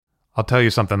I'll tell you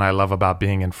something I love about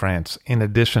being in France, in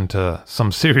addition to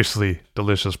some seriously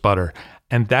delicious butter,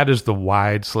 and that is the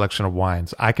wide selection of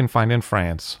wines I can find in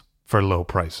France for low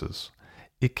prices.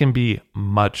 It can be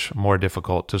much more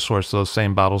difficult to source those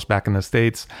same bottles back in the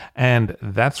States, and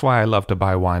that's why I love to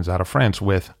buy wines out of France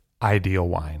with Ideal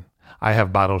Wine. I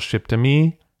have bottles shipped to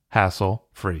me,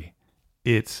 hassle-free.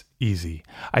 It's easy.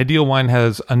 Ideal Wine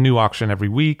has a new auction every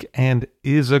week and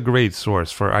is a great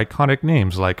source for iconic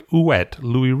names like Ouet,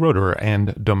 Louis Roeder,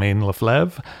 and Domaine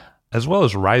Leflaive, as well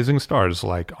as rising stars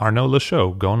like Arnaud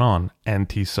Lachaud, Gonon, and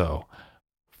Tissot.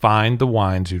 Find the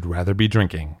wines you'd rather be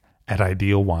drinking at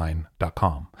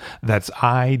idealwine.com. That's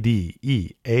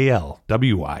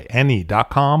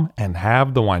IDEALWINE.com and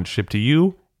have the wine shipped to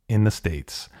you in the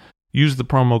States. Use the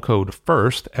promo code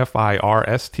FIRST,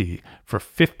 F-I-R-S-T, for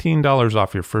 $15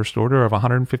 off your first order of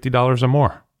 $150 or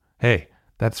more. Hey,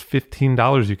 that's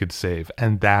 $15 you could save,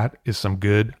 and that is some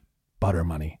good butter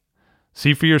money.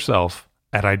 See for yourself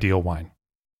at Ideal Wine.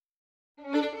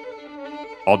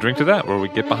 I'll drink to that, where we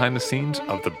get behind the scenes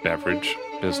of the beverage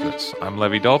business. I'm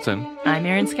Levi Dalton. I'm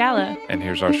Erin Scala. And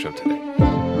here's our show today.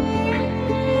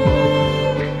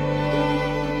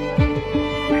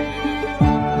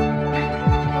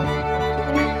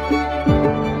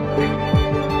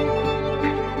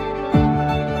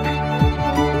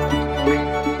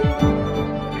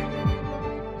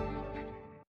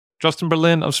 Justin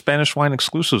Berlin of Spanish Wine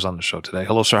Exclusives on the show today.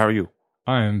 Hello, sir. How are you?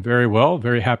 I am very well,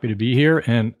 very happy to be here,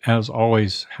 and as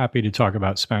always, happy to talk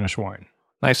about Spanish wine.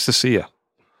 Nice to see you.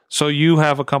 So you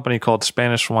have a company called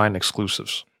Spanish Wine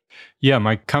Exclusives. Yeah,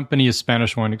 my company is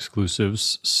Spanish Wine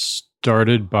Exclusives,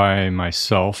 started by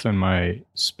myself and my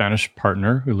Spanish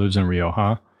partner who lives in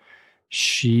Rioja.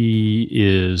 She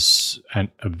is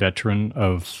a veteran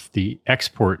of the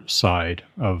export side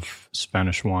of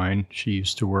Spanish wine. She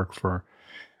used to work for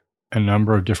a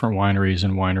number of different wineries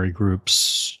and winery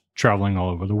groups traveling all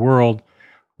over the world,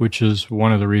 which is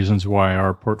one of the reasons why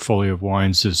our portfolio of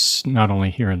wines is not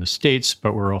only here in the States,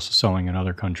 but we're also selling in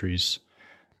other countries.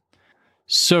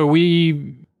 So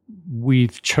we've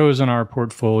chosen our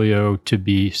portfolio to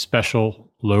be special,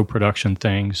 low production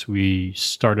things. We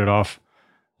started off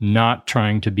not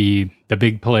trying to be the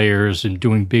big players and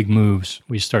doing big moves.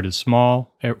 We started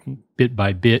small, bit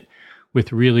by bit,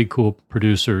 with really cool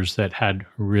producers that had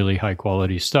really high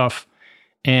quality stuff.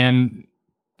 And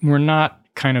we're not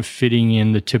kind of fitting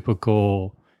in the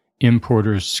typical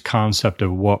importer's concept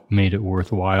of what made it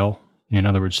worthwhile. In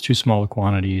other words, too small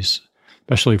quantities,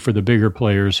 especially for the bigger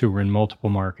players who were in multiple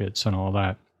markets and all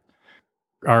that.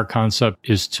 Our concept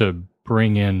is to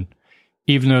bring in,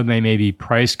 even though they may be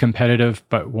price competitive,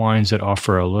 but wines that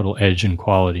offer a little edge in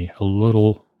quality, a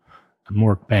little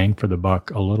more bang for the buck,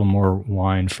 a little more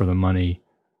wine for the money.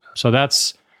 So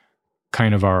that's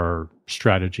kind of our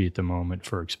strategy at the moment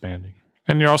for expanding.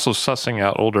 And you're also sussing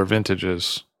out older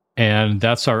vintages. And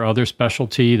that's our other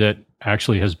specialty that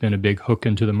actually has been a big hook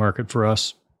into the market for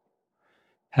us,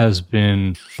 has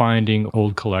been finding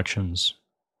old collections.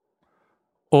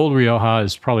 Old Rioja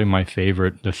is probably my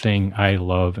favorite, the thing I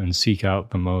love and seek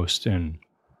out the most, and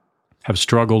have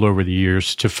struggled over the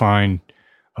years to find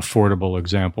affordable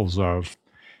examples of.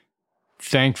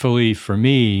 Thankfully for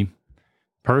me,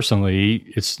 personally,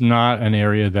 it's not an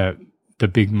area that the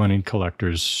big money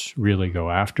collectors really go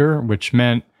after, which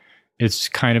meant it's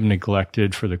kind of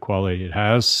neglected for the quality it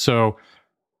has. So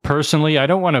personally, I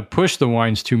don't want to push the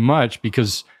wines too much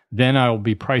because then I'll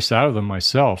be priced out of them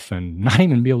myself and not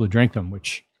even be able to drink them,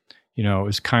 which,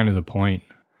 is kind of the point.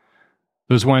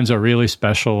 Those wines are really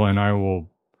special, and I will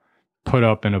put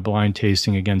up in a blind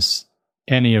tasting against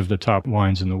any of the top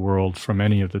wines in the world from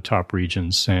any of the top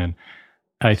regions. And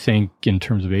I think in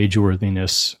terms of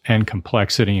age-worthiness and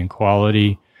complexity and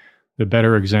quality, the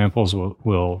better examples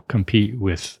will compete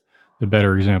with the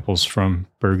better examples from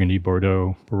Burgundy,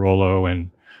 Bordeaux, Barolo,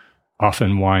 and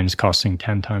often wines costing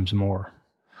 10 times more.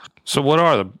 So what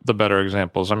are the better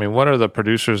examples? I mean, what are the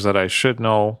producers that I should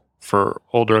know for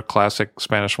older classic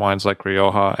Spanish wines like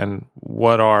Rioja, and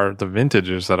what are the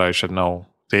vintages that I should know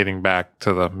dating back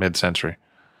to the mid-century?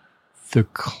 The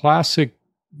classic,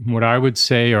 what I would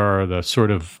say, are the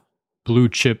sort of blue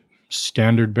chip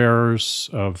standard bearers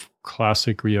of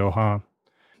classic Rioja.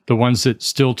 The ones that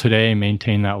still today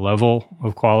maintain that level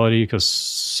of quality, because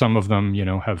some of them,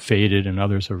 have faded and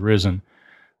others have risen.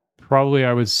 Probably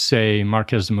I would say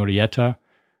Marqués de Murrieta,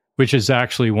 which is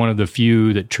actually one of the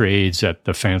few that trades at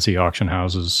the fancy auction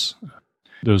houses.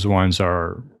 Those wines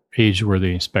are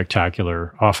age-worthy,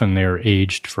 spectacular. Often they're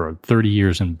aged for 30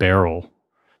 years in barrel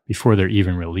before they're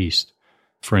even released.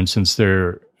 For instance,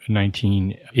 their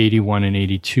 1981 and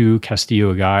 82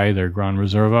 Castillo Agay, their Gran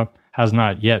Reserva, has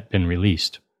not yet been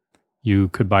released. You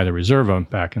could buy the Reserva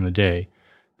back in the day,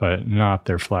 but not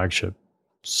their flagship.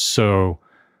 So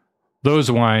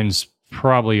those wines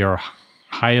probably are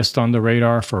highest on the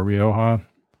radar for Rioja.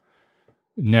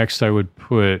 Next, I would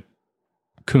put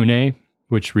Cune,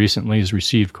 which recently has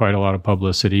received quite a lot of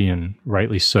publicity, and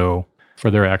rightly so,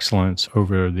 for their excellence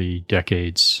over the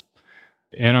decades.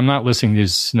 And I'm not listing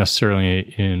these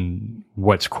necessarily in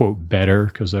what's, quote, better,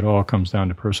 because it all comes down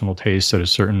to personal taste at a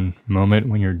certain moment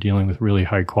when you're dealing with really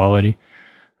high quality.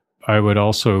 I would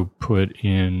also put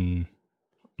in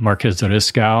Marqués de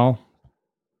Riscal.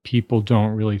 People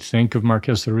don't really think of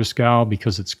Marqués de Riscal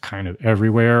because it's kind of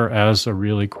everywhere as a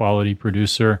really quality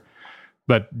producer.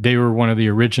 But they were one of the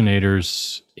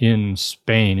originators in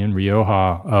Spain, in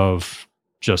Rioja, of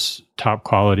just top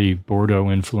quality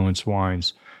Bordeaux influenced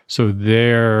wines. So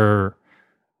they're,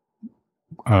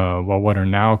 what are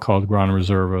now called Gran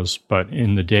Reservas, but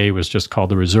in the day was just called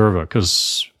the Reserva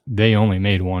because they only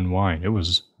made one wine. It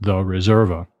was the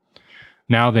Reserva.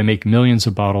 Now they make millions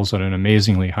of bottles at an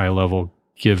amazingly high level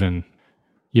given,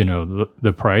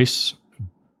 the price.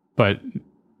 But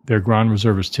they're Gran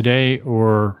Reservas today,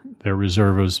 or their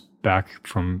Reservas back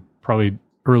from probably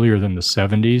earlier than the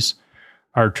 70s,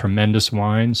 are tremendous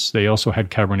wines. They also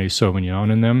had Cabernet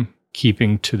Sauvignon in them,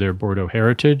 keeping to their Bordeaux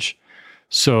heritage.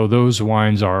 So those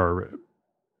wines are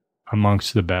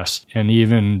amongst the best. And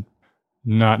even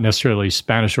not necessarily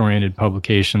Spanish-oriented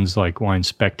publications like Wine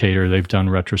Spectator, they've done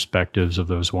retrospectives of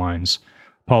those wines.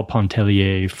 Paul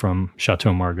Pontellier from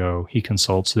Chateau Margaux, he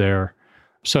consults there.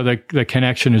 So the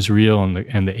connection is real,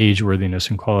 and the age-worthiness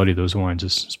and quality of those wines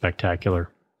is spectacular.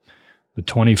 The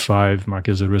 25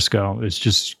 Marqués de Riscal is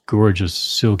just gorgeous,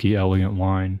 silky, elegant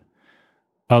wine.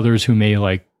 Others who may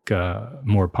like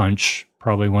more punch,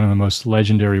 probably one of the most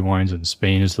legendary wines in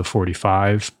Spain is the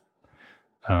 45.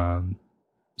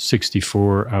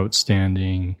 64,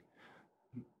 outstanding.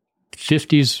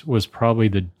 50s was probably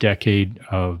the decade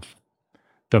of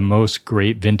the most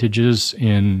great vintages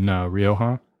in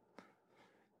Rioja.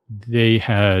 They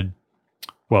had,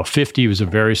 50 was a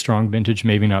very strong vintage,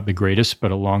 maybe not the greatest,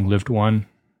 but a long-lived one.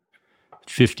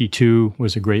 52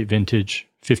 was a great vintage.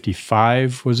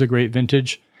 55 was a great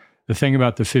vintage. The thing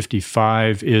about the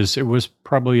 55 is it was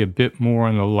probably a bit more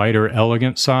on the lighter,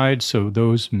 elegant side, so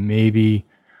those maybe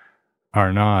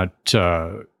are not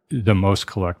the most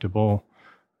collectible.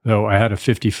 Though I had a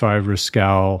 55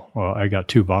 Riscal, I got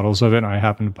 2 bottles of it I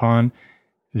happened upon.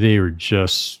 They were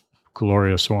just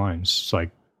glorious wines. It's like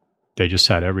they just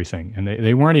had everything. And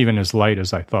they weren't even as light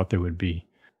as I thought they would be.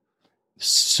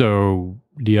 So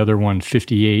the other one,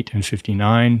 58 and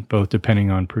 59, both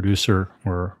depending on producer,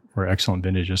 were excellent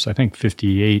vintages. I think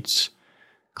 58's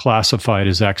classified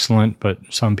as excellent, but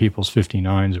some people's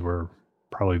 59s were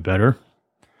probably better.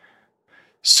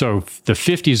 So the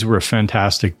 50s were a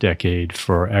fantastic decade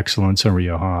for excellence in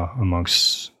Rioja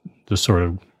amongst the sort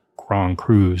of Grand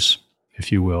Crus,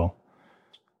 if you will.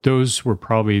 Those were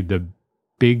probably the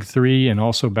big 3, and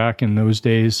also back in those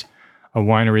days, a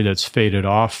winery that's faded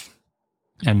off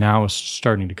and now is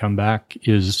starting to come back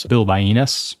is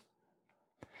Bilbaínas.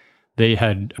 They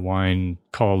had a wine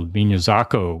called Viña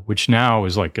Zacco, which now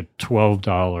is like a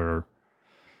 $12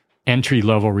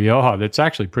 entry-level Rioja that's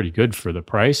actually pretty good for the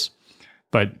price.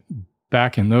 But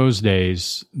back in those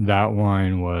days, that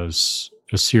wine was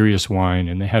a serious wine,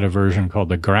 and they had a version called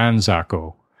the Gran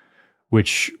Zacco,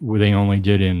 which they only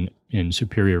did in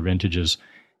superior vintages.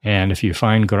 And if you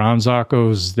find Gran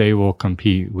Zaccos, they will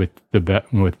compete with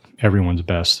with everyone's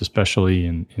best, especially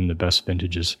in the best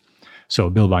vintages. So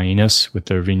Bilbaínas with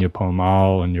their Viña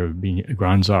Palmal and your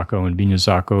Gran Zacco and Viña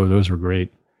Zacco, those were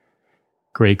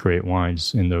great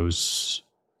wines in those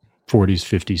 40s,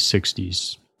 50s,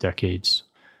 60s decades.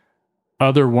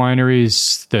 Other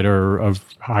wineries that are of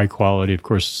high quality, of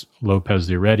course, Lopez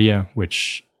de Heredia,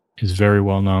 which is very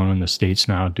well known in the States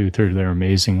now due to their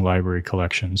amazing library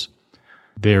collections.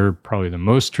 They're probably the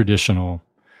most traditional.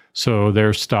 So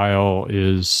their style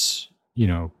is,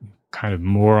 kind of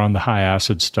more on the high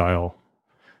acid style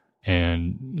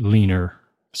and leaner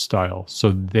style.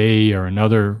 So they are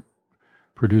another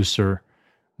producer,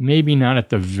 maybe not at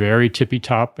the very tippy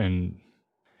top,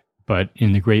 but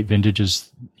in the great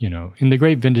vintages,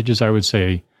 I would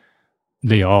say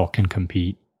they all can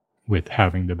compete with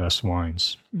having the best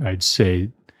wines. I'd say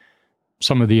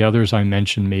some of the others I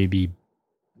mentioned maybe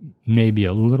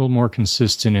a little more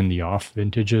consistent in the off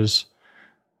vintages,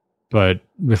 but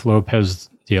with Lopez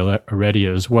de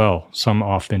Heredia as well, some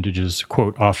off vintages,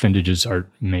 quote, off vintages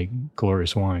make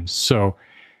glorious wines. So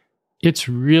it's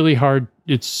really hard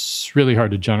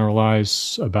to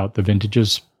generalize about the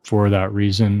vintages for that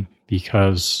reason,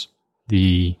 because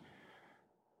the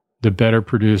the better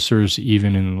producers,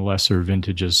 even in lesser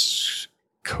vintages,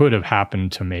 could have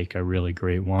happened to make a really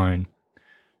great wine.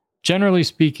 Generally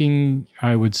speaking,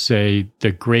 I would say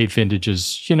the great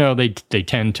vintages, they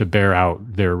tend to bear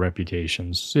out their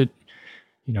reputations.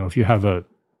 If you have a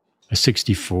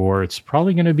 64, it's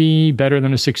probably going to be better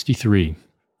than a 63,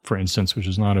 for instance, which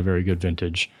is not a very good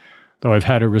vintage. Though I've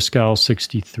had a Riscal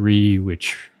 63,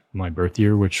 my birth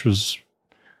year, which was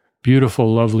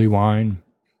beautiful, lovely wine.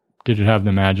 Did it have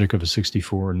the magic of a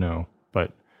 64? No.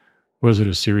 But was it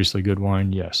a seriously good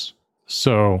wine? Yes.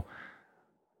 So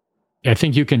I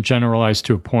think you can generalize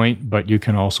to a point, but you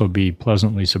can also be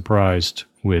pleasantly surprised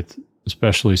with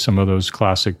especially some of those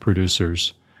classic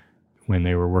producers when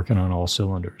they were working on all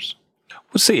cylinders.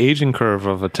 What's the aging curve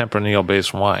of a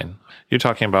Tempranillo-based wine? You're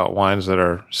talking about wines that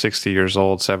are 60 years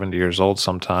old, 70 years old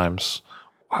sometimes.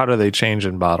 How do they change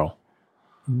in bottle?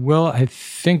 Well, I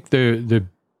think the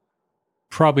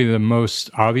probably the most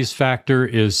obvious factor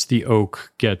is the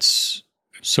oak gets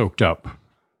soaked up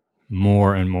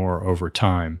more and more over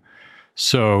time.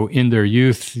 So in their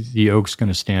youth, the oak's going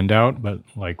to stand out, but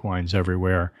like wines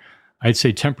everywhere, I'd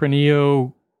say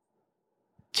Tempranillo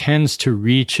tends to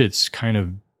reach its kind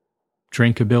of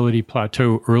drinkability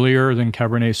plateau earlier than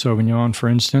Cabernet Sauvignon, for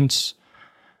instance,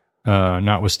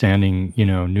 notwithstanding,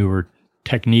 newer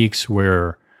techniques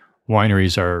where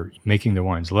wineries are making the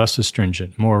wines less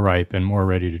astringent, more ripe, and more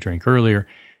ready to drink earlier.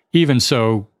 Even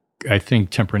so, I think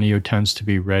Tempranillo tends to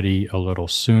be ready a little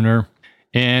sooner,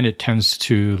 and it tends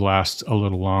to last a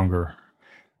little longer.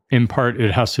 In part,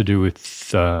 it has to do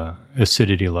with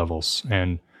acidity levels.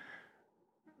 And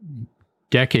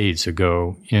decades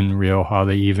ago in Rioja,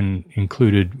 they even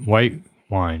included white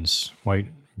wines, white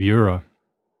Viura,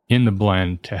 in the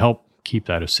blend to help keep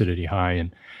that acidity high.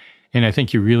 And I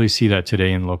think you really see that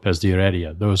today in López de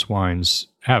Heredia. Those wines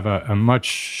have a much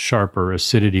sharper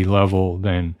acidity level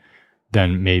than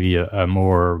maybe a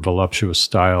more voluptuous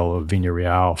style of Viña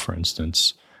Real, for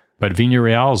instance. But Viña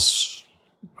Reals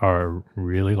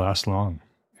really last long.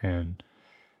 And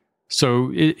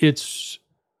so it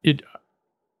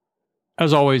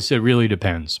as always, it really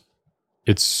depends.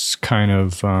 It's kind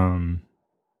of,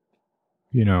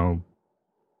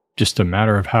 just a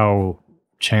matter of how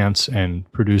chance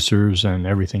and producers and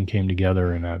everything came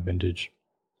together in that vintage.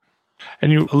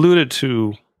 And you alluded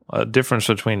to a difference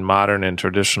between modern and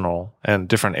traditional and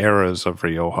different eras of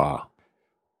Rioja.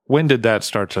 When did that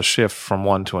start to shift from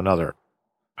one to another?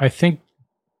 I think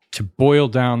to boil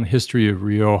down the history of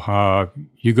Rioja,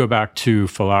 you go back to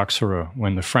phylloxera,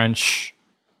 when the French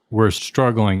were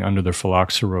struggling under the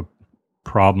phylloxera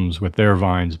problems with their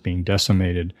vines being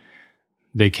decimated.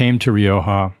 They came to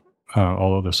Rioja,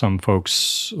 although some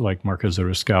folks like Marqués de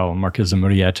Riscal and Marqués de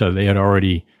Murrieta, they had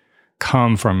already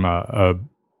come from a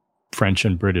French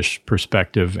and British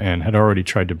perspective and had already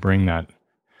tried to bring that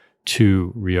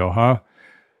to Rioja.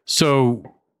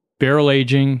 So barrel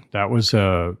aging, that was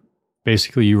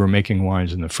basically you were making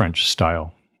wines in the French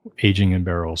style, aging in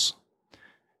barrels.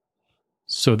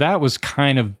 So that was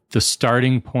kind of the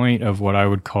starting point of what I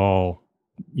would call,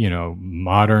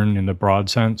 modern in the broad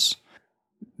sense.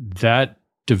 That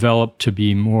developed to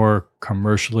be more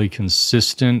commercially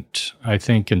consistent, I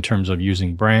think, in terms of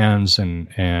using brands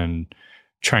and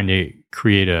trying to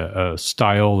create a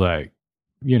style that,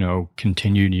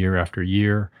 continued year after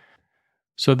year.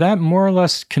 So that more or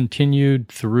less continued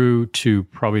through to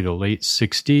probably the late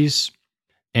 60s.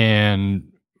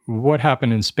 And what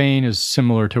happened in Spain is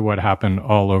similar to what happened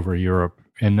all over Europe,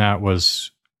 and that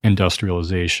was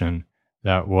industrialization.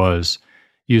 That was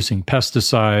using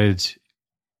pesticides.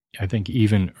 I think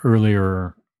even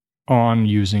earlier on,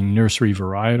 using nursery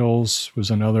varietals was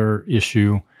another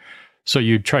issue. So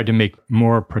you tried to make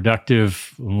more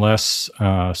productive, less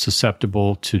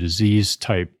susceptible to disease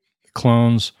type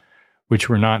clones, which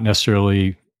were not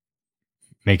necessarily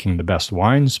making the best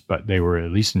wines, but they were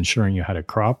at least ensuring you had a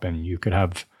crop and you could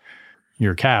have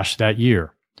your cash that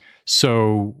year.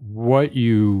 So what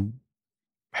you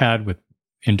had with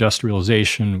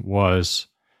industrialization was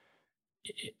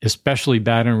especially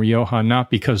bad in Rioja, not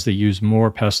because they used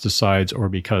more pesticides or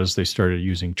because they started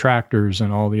using tractors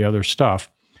and all the other stuff.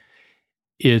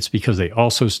 It's because they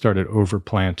also started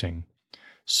overplanting.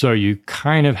 So you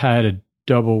kind of had a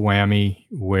double whammy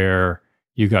where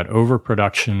you got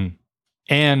overproduction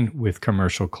and with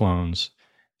commercial clones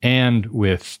and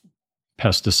with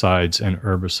pesticides and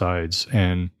herbicides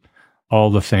and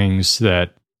all the things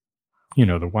that,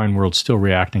 the wine world's still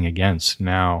reacting against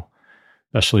now,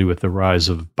 especially with the rise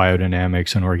of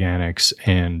biodynamics and organics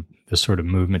and the sort of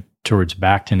movement towards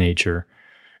back to nature.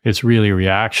 It's really a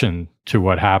reaction to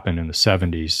what happened in the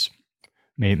 70s.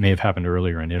 May have happened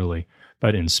earlier in Italy,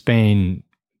 but in Spain,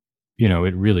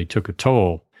 it really took a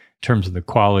toll in terms of the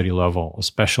quality level,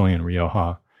 especially in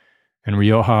Rioja. And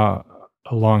Rioja,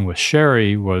 along with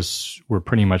sherry, were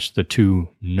pretty much the two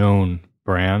known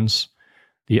brands.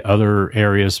 The other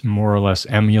areas more or less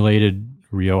emulated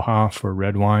Rioja for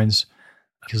red wines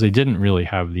because they didn't really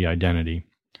have the identity.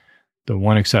 The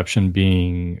one exception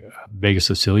being Vega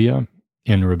Sicilia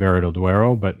in Ribera del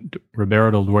Duero, but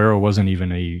Ribera del Duero wasn't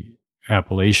even a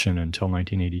appellation until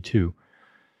 1982.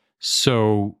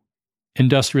 So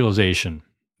industrialization,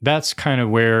 that's kind of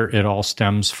where it all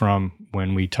stems from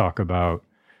when we talk about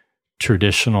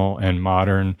traditional and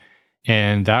modern.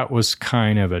 And that was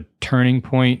kind of a turning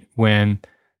point when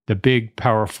the big,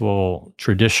 powerful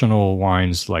traditional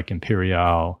wines like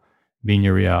Imperial,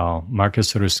 Viña Real,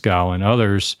 Marqués de Riscal, and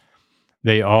others,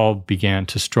 they all began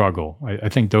to struggle. I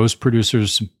think those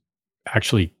producers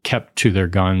actually kept to their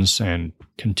guns and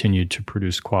continued to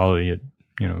produce quality at,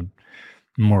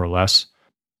 more or less.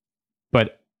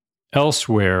 But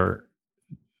elsewhere,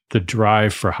 the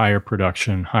drive for higher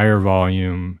production, higher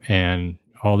volume, and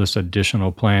all this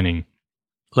additional planning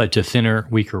led to thinner,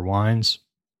 weaker wines.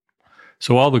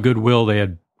 So all the goodwill they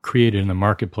had created in the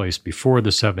marketplace before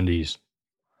the 70s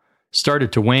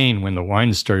started to wane when the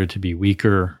wines started to be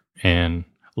weaker and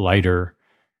lighter.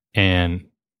 And,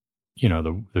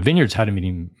 the vineyards hadn't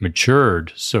even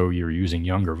matured, so you're using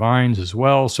younger vines as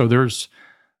well. So there's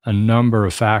a number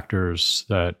of factors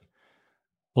that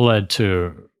led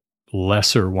to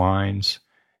lesser wines.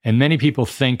 And many people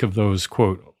think of those,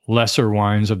 quote, lesser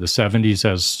wines of the 70s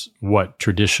as what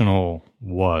traditional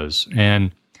was.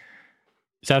 And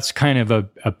that's kind of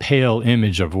a pale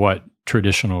image of what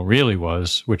traditional really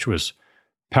was, which was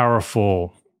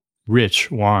powerful,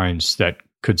 rich wines that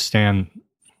could stand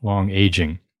long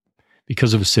aging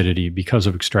because of acidity, because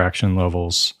of extraction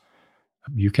levels.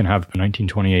 You can have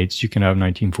 1928s, you can have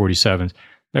 1947s.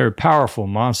 They're powerful,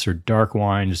 monster, dark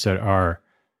wines that are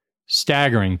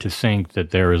staggering to think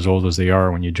that they're as old as they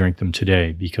are when you drink them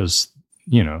today because,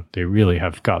 they really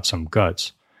have got some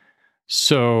guts.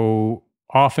 So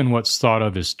often what's thought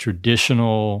of as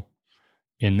traditional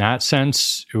in that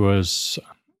sense, it was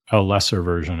a lesser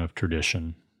version of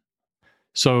tradition.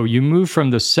 So you move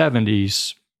from the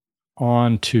 70s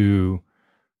on to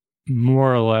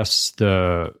more or less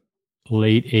the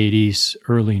late 80s,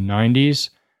 early 90s.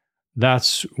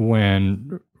 That's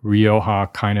when Rioja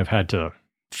kind of had to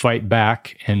fight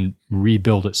back and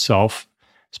rebuild itself,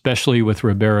 especially with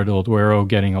Ribera del Duero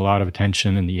getting a lot of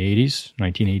attention in the 80s.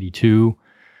 1982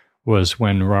 was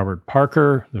when Robert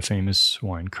Parker, the famous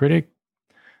wine critic,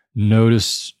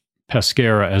 noticed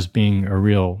Pesquera as being a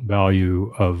real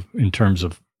value in terms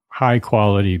of high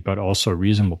quality, but also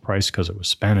reasonable price because it was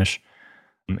Spanish.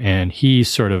 And he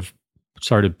sort of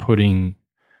started putting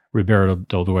Ribera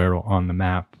del Duero on the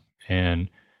map. And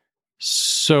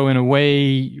so in a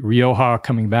way, Rioja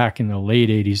coming back in the late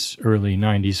 80s, early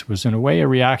 90s was in a way a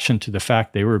reaction to the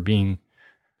fact they were being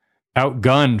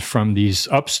outgunned from these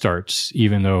upstarts,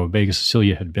 even though Vega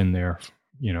Sicilia had been there,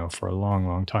 for a long,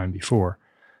 long time before.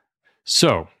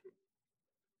 So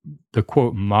the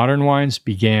quote modern wines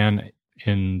began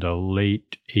in the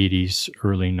late 80s,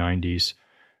 early 90s.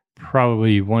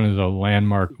 Probably one of the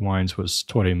landmark wines was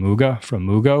Torre Muga from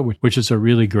Muga, which is a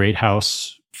really great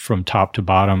house from top to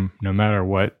bottom. No matter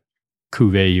what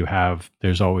cuvee you have,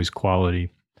 there's always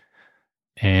quality.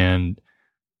 And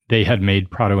they had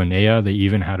made Prado Inea. They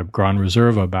even had a Gran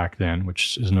Reserva back then,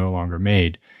 which is no longer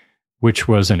made, which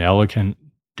was an elegant,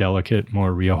 delicate,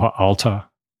 more Rioja Alta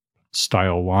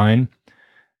style wine.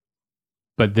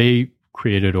 But they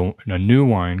created a new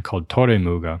wine called Torre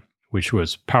Muga, which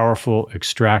was powerful,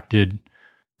 extracted,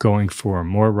 going for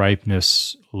more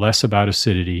ripeness, less about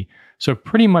acidity. So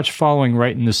pretty much following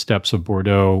right in the steps of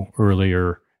Bordeaux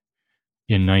earlier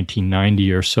in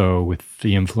 1990 or so, with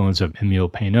the influence of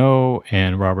Émile Peynaud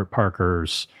and Robert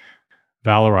Parker's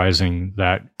valorizing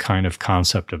that kind of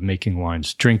concept of making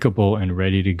wines drinkable and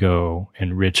ready to go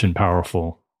and rich and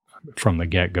powerful from the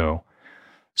get-go.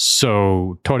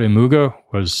 So Torre Muga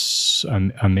was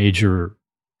a major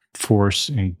force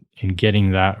in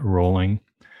getting that rolling.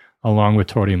 Along with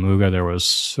Torre Muga, there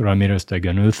was Ramirez de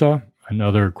Ganuza,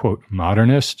 another, quote,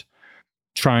 modernist,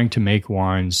 trying to make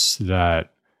wines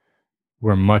that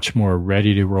were much more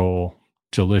ready to roll,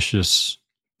 delicious,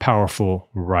 powerful,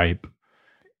 ripe,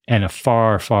 and a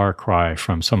far, far cry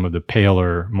from some of the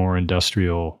paler, more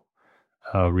industrial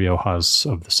Riojas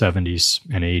of the 70s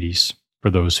and 80s for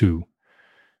those who,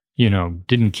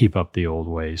 didn't keep up the old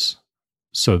ways.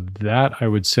 So that, I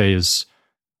would say,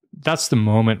 that's the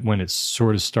moment when it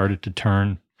sort of started to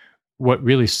turn. What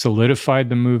really solidified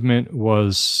the movement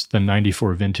was the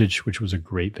 94 vintage, which was a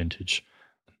great vintage.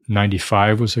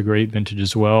 95 was a great vintage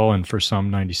as well, and for some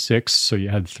 96. So you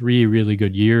had 3 really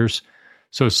good years.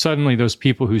 So suddenly those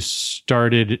people who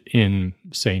started in,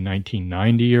 say,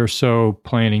 1990 or so,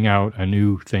 planning out a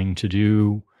new thing to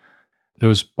do,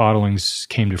 those bottlings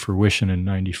came to fruition in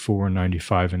 94,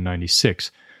 95, and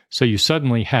 96. So you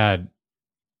suddenly had,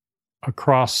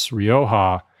 across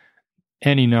Rioja,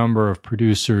 any number of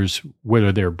producers,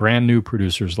 whether they're brand new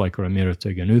producers like Ramiro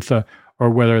Teganuza, or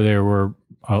whether they were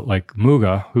like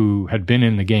Muga, who had been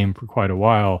in the game for quite a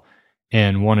while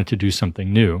and wanted to do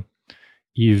something new.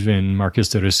 Even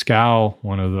Marqués de Riscal,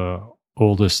 one of the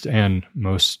oldest and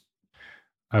most,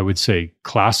 I would say,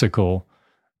 classical,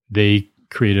 they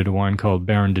created a wine called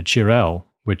Baron de Chirel,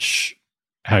 which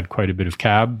had quite a bit of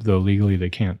cab, though legally they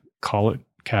can't call it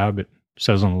cab. It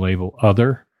says on the label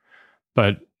other,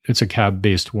 but it's a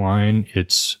cab-based wine.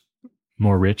 It's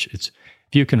more rich. If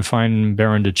you can find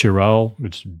Baron de Chirel,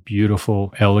 it's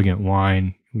beautiful, elegant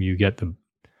wine. You get the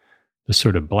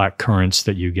sort of black currants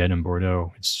that you get in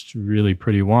Bordeaux. It's really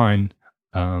pretty wine.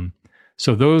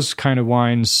 So those kind of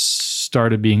wines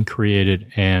started being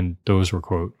created, and those were,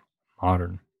 quote,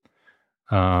 modern.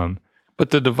 But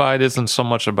the divide isn't so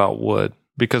much about wood,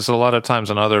 because a lot of times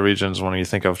in other regions, when you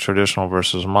think of traditional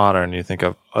versus modern, you think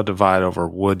of a divide over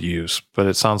wood use. But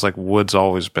it sounds like wood's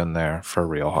always been there for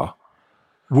Rioja.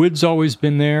 Wood's always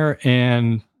been there,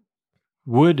 and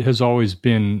wood has always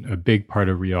been a big part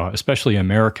of Rioja, especially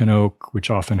American oak, which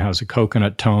often has a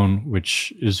coconut tone,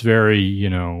 which is very,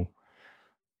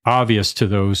 obvious to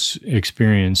those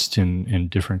experienced in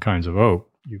different kinds of oak.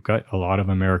 You've got a lot of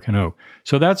American oak.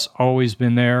 So that's always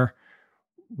been there.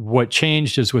 What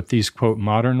changed is with these, quote,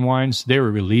 modern wines, they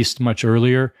were released much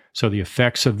earlier, so the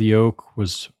effects of the oak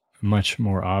was much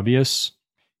more obvious.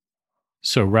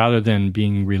 So rather than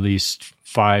being released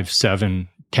 5, 7,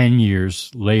 10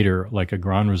 years later, like a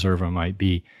Grand Reserva might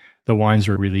be, the wines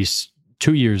were released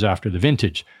 2 years after the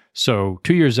vintage. So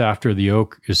 2 years after, the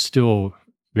oak is still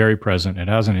very present. It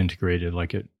hasn't integrated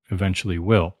like it eventually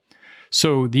will.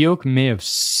 So the oak may have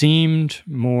seemed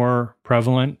more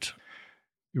prevalent.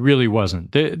 It really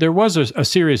wasn't. There was a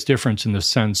serious difference in the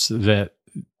sense that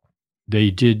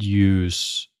they did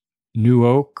use new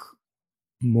oak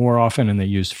more often than they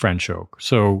used French oak.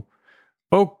 So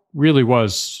oak really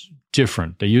was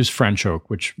different. They used French oak,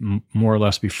 which more or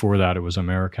less before that it was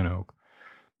American oak.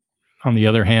 On the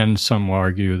other hand, some will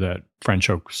argue that French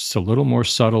oak's a little more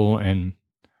subtle and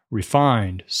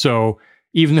refined. So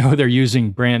even though they're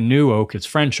using brand new oak, it's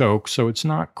French oak, so it's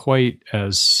not quite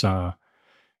as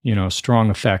strong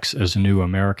effects as a new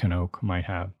American oak might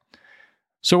have.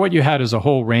 So what you had is a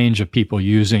whole range of people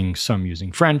some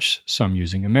using French, some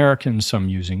using American, some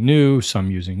using new,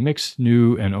 some using mixed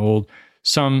new and old,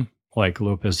 some like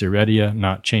López de Heredia,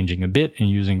 not changing a bit and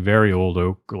using very old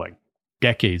oak, like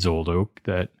decades old oak,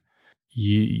 that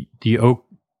the oak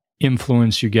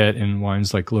influence you get in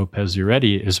wines like López de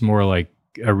Heredia is more like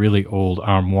a really old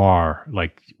armoire,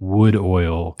 like wood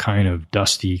oil, kind of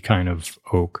dusty kind of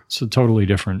oak. It's a totally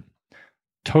different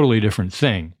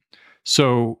thing.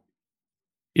 So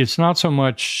it's not so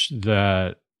much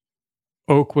that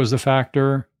oak was the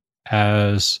factor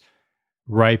as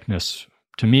ripeness.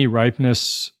 To me,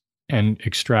 ripeness and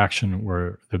extraction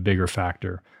were the bigger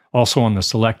factor. Also on the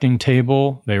selecting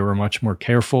table, they were much more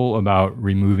careful about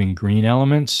removing green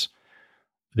elements.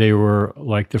 They were,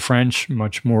 like the French,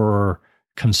 much more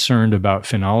concerned about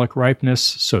phenolic ripeness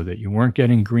so that you weren't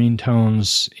getting green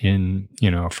tones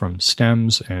from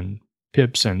stems and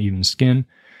pips and even skin.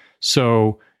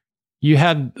 So you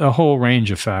had a whole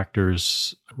range of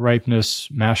factors: ripeness,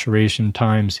 maceration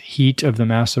times, heat of the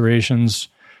macerations.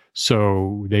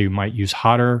 So they might use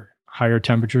higher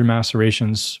temperature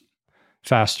macerations,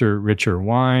 faster, richer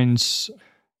wines.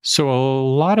 So a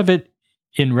lot of it,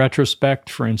 in retrospect,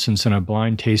 for instance, in a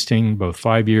blind tasting, both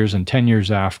 5 years and 10 years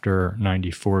after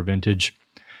 94 vintage,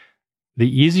 the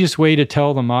easiest way to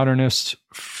tell the modernists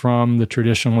from the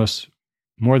traditionalists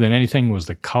more than anything was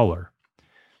the color,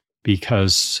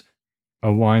 because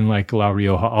a wine like La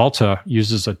Rioja Alta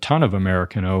uses a ton of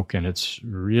American oak and it's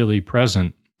really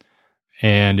present.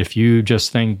 And if you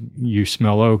just think you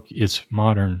smell oak, it's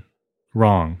modern.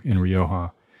 Wrong in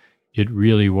Rioja. It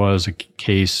really was a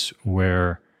case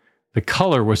where the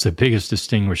color was the biggest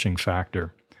distinguishing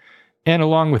factor. And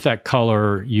along with that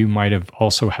color, you might have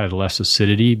also had less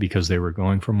acidity because they were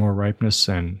going for more ripeness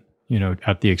and,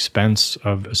 at the expense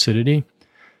of acidity.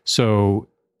 So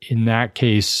in that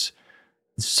case,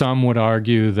 some would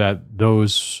argue that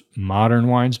those modern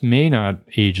wines may not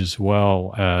age as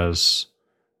well as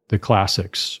the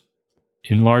classics,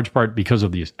 in large part because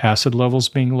of the acid levels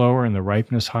being lower and the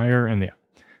ripeness higher and the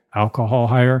alcohol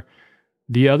higher.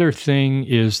 The other thing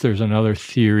is there's another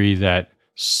theory that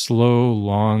slow,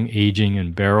 long aging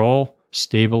in barrel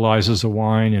stabilizes a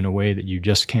wine in a way that you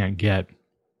just can't get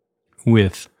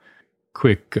with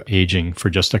quick aging for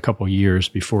just a couple years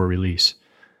before release.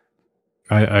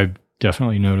 I've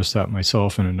definitely noticed that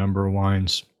myself in a number of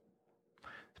wines,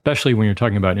 especially when you're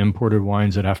talking about imported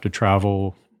wines that have to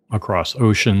travel across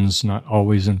oceans, not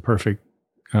always in perfect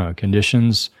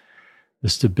conditions. The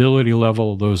stability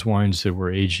level of those wines that were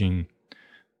aging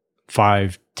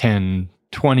 5, 10,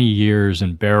 20 years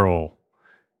in barrel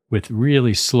with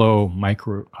really slow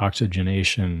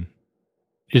micro-oxygenation,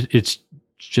 it's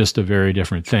just a very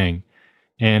different thing.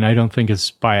 And I don't think it's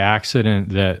by accident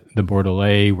that the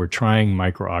Bordelais were trying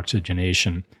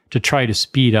micro-oxygenation to try to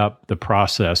speed up the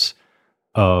process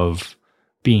of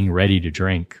being ready to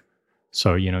drink.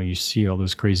 So, you see all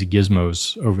those crazy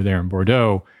gizmos over there in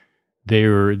Bordeaux.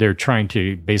 They're trying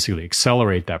to basically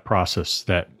accelerate that process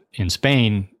that in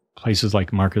Spain, places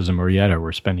like Marqués de Murrieta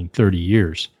were spending 30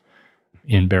 years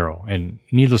in barrel. And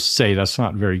needless to say, that's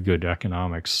not very good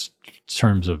economics in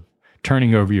terms of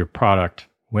turning over your product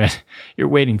when you're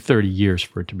waiting 30 years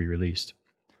for it to be released.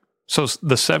 So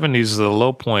the 70s is the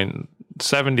low point.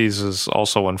 70s is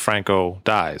also when Franco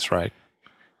dies, right?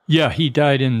 Yeah, he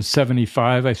died in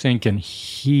 75, I think, and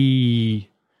he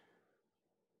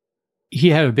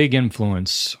had a big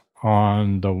influence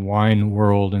on the wine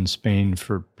world in Spain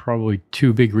for probably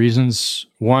two big reasons.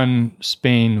 One,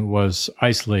 Spain was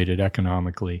isolated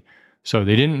economically, so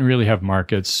they didn't really have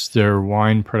markets. Their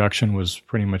wine production was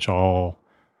pretty much all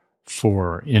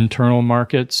for internal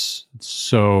markets,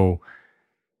 so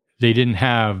they didn't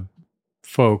have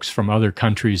folks from other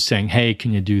countries saying, hey,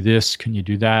 can you do this? Can you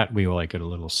do that? We like it a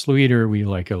little sweeter. We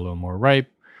like it a little more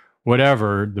ripe,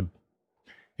 whatever.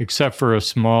 Except for a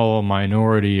small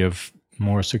minority of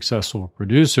more successful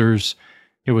producers,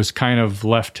 it was kind of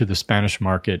left to the Spanish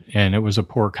market, and it was a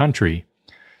poor country.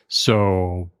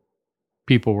 So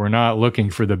people were not looking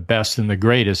for the best and the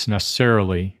greatest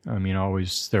necessarily. I mean,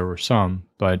 always there were some,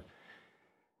 but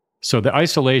so the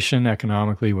isolation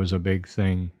economically was a big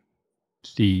thing.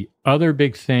 The other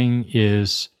big thing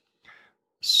is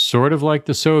sort of like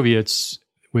the Soviets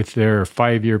with their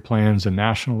 5-year plans and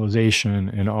nationalization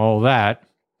and all that.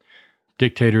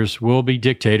 Dictators will be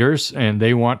dictators, and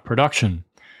they want production.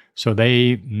 So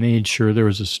they made sure there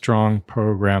was a strong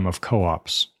program of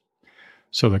co-ops.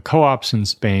 So the co-ops in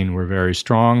Spain were very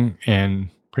strong, and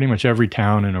pretty much every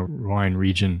town in a wine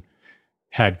region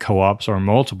had co-ops or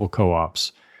multiple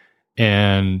co-ops.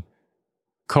 And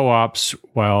co-ops,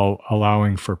 while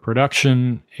allowing for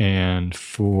production and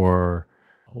for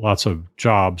lots of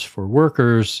jobs for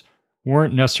workers,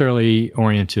 weren't necessarily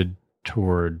oriented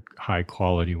toward high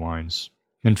quality wines.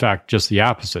 In fact, just the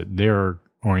opposite. They're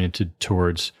oriented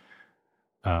towards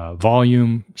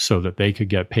volume so that they could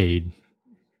get paid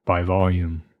by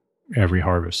volume every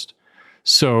harvest.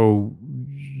 So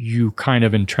you kind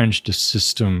of entrenched a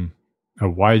system, a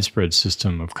widespread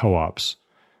system of co-ops.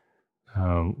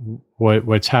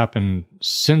 What's happened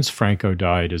since Franco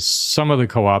died is some of the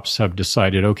co-ops have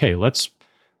decided, okay, let's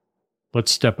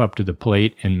step up to the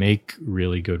plate and make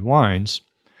really good wines.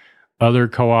 Other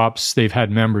co-ops, they've had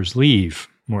members leave,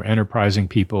 more enterprising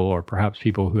people or perhaps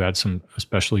people who had some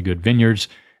especially good vineyards,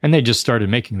 and they just started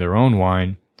making their own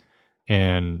wine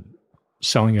and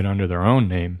selling it under their own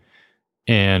name.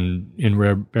 And in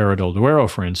Ribera del Duero,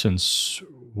 for instance,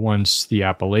 once the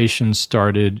appellations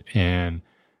started and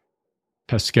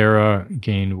Pesquera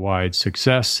gained wide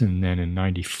success, and then in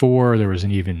 94, there was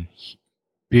an even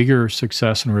bigger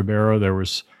success in Ribera. There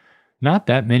was not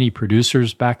that many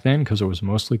producers back then because it was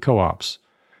mostly co-ops.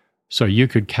 So you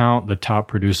could count the top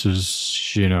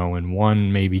producers, in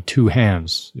one, maybe two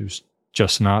hands. There's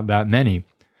just not that many.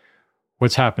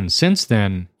 What's happened since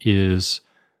then is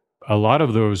a lot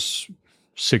of those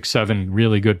 6, 7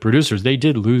 really good producers, they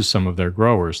did lose some of their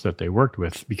growers that they worked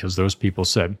with because those people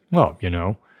said, well,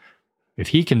 if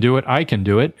he can do it, I can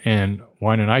do it. And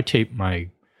why don't I take my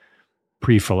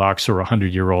pre-phylloxera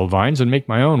 100-year-old vines and make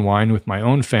my own wine with my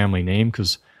own family name,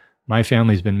 because my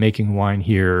family's been making wine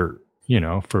here,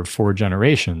 for 4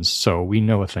 generations. So we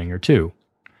know a thing or two.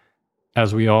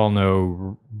 As we all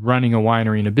know, running a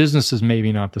winery in a business is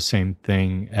maybe not the same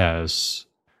thing as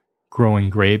growing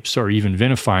grapes or even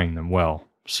vinifying them well.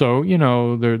 So,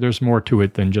 there's more to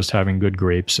it than just having good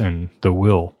grapes and the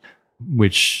will,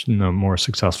 which the more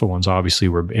successful ones obviously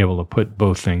were able to put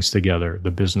both things together,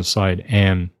 the business side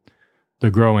and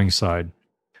the growing side.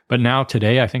 But now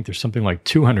today, I think there's something like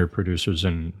 200 producers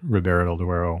in Ribera del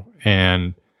Duero,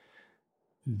 and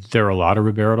there are a lot of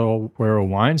Ribera del Duero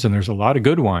wines, and there's a lot of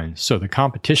good wines. So the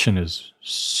competition is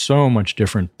so much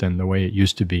different than the way it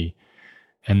used to be.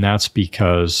 And that's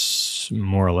because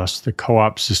more or less the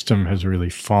co-op system has really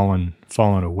fallen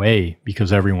away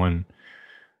because everyone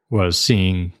was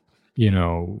seeing,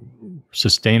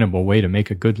 sustainable way to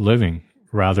make a good living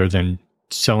rather than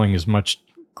selling as much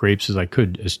grapes as I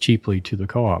could as cheaply to the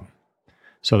co-op.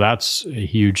 So that's a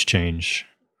huge change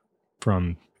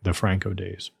from the Franco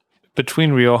days.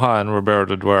 Between Rioja and Ribera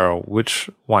del Duero, which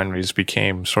wineries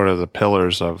became sort of the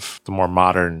pillars of the more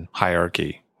modern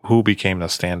hierarchy? Who became the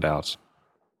standouts?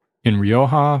 In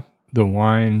Rioja, the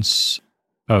wines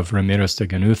of Ramírez de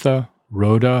Ganuza,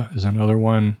 Rhoda is another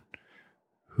one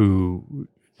who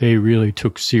they really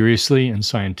took seriously and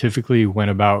scientifically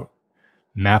went about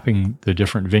mapping the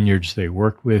different vineyards they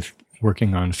worked with,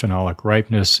 working on phenolic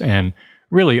ripeness, and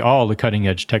really all the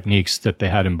cutting-edge techniques that they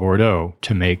had in Bordeaux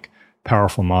to make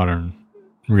powerful, modern,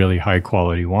 really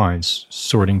high-quality wines,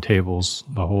 sorting tables,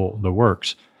 the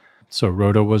works. So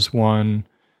Rhoda was one.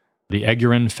 The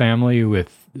Eguren family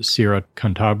with Sierra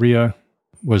Cantabria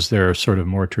was their sort of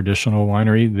more traditional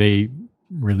winery. They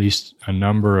released a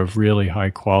number of really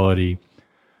high-quality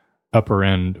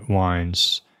upper-end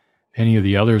wines. Any of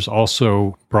the others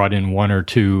also brought in one or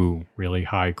two really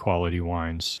high-quality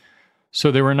wines. So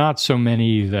there were not so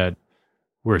many that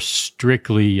were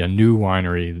strictly a new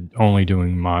winery, only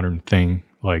doing modern thing,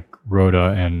 like Rhoda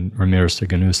and Ramírez de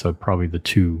Ganuza, probably the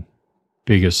two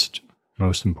biggest,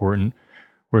 most important.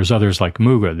 Whereas others like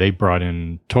Muga, they brought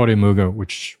in Torre Muga,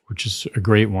 which is a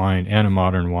great wine and a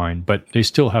modern wine, but they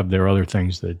still have their other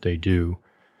things that they do.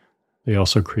 They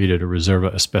also created a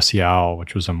Reserva Especial,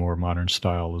 which was a more modern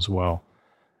style as well.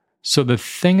 So the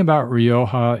thing about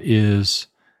Rioja is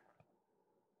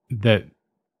that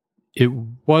it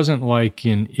wasn't like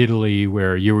in Italy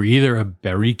where you were either a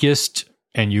barricist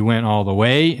and you went all the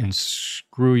way and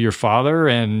screw your father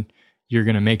and you're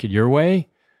going to make it your way.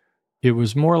 It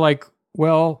was more like,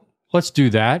 well, let's do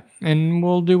that and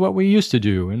we'll do what we used to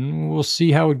do and we'll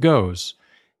see how it goes.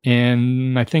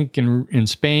 And I think in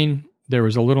Spain, there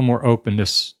was a little more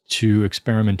openness to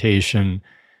experimentation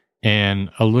and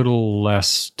a little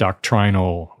less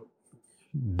doctrinal,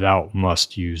 thou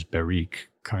must use Barrique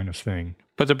kind of thing.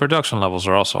 But the production levels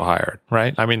are also higher,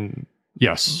 right? I mean,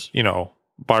 yes.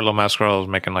 Bartolo Mascarello is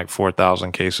making like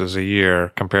 4,000 cases a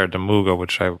year compared to Muga,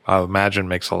 which I imagine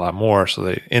makes a lot more.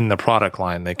 So in the product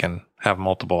line, they can have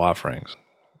multiple offerings.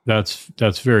 That's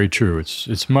very true.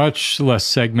 It's much less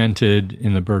segmented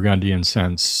in the Burgundian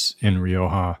sense in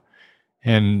Rioja.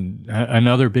 And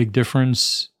another big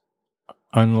difference,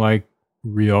 unlike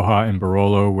Rioja and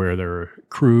Barolo, where there are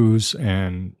crus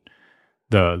and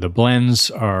the blends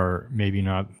are maybe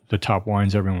not the top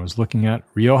wines everyone was looking at,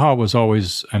 Rioja was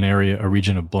always a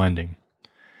region of blending.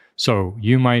 So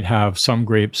you might have some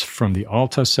grapes from the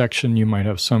Alta section, you might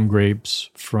have some grapes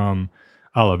from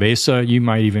Alavesa, you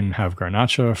might even have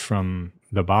Garnacha from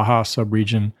the Baja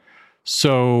subregion.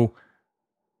 So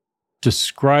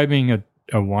describing a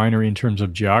winery in terms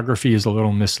of geography is a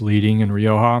little misleading in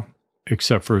Rioja,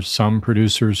 except for some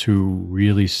producers who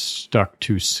really stuck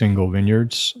to single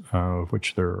vineyards, of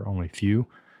which there are only few.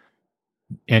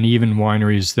 And even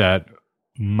wineries that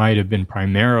might have been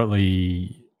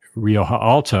primarily Rioja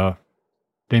Alta,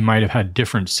 they might have had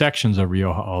different sections of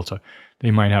Rioja Alta.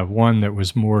 They might have one that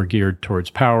was more geared towards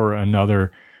power,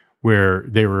 another where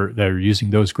they're using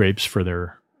those grapes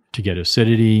to get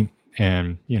acidity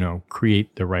and,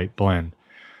 create the right blend.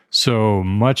 So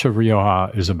much of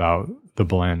Rioja is about the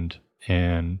blend.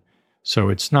 And so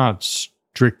it's not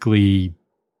strictly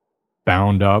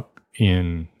bound up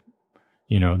in,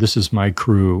 this is my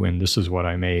crew and this is what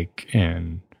I make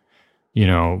and,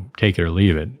 take it or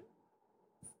leave it.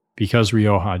 Because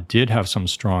Rioja did have some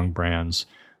strong brands,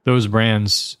 those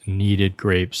brands needed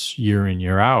grapes year in,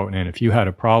 year out. And if you had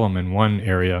a problem in one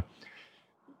area,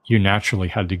 you naturally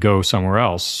had to go somewhere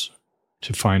else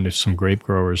to find some grape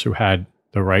growers who had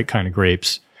the right kind of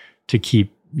grapes to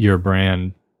keep your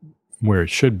brand where it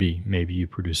should be. Maybe you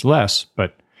produce less,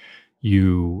 but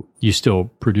you still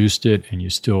produced it and you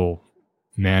still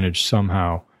managed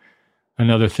somehow.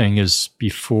 Another thing is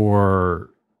before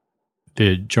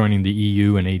joining the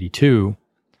EU in 82,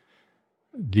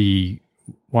 the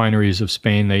wineries of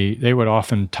Spain, they would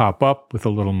often top up with a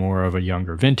little more of a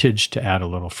younger vintage to add a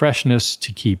little freshness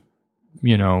to keep,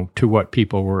 to what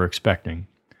people were expecting.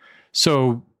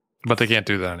 So, but they can't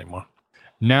do that anymore.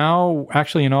 Now,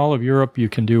 actually, in all of Europe, you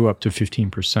can do up to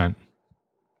 15%,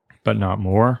 but not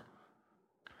more.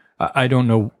 I don't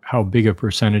know how big of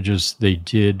percentages they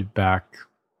did back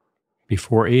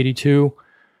before 82.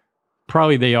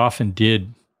 Probably they often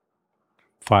did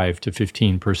 5 to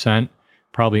 15%,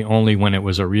 probably only when it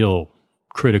was a real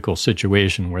critical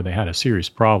situation where they had a serious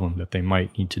problem that they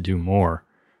might need to do more.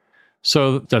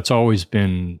 So that's always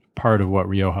been part of what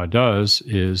Rioja does,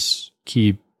 is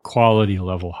keep quality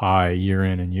level high year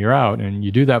in and year out. And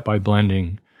you do that by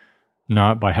blending,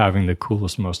 not by having the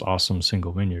coolest, most awesome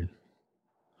single vineyard.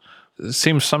 It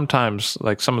seems sometimes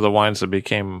like some of the wines that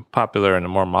became popular in the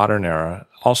more modern era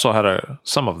also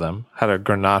some of them had a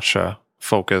Garnacha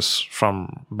focus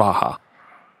from Baja.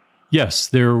 Yes,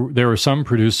 there were some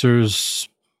producers.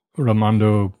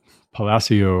 Ramando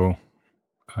Palacio,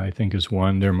 I think, is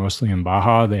one. They're mostly in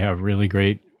Baja. They have really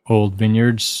great old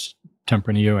vineyards,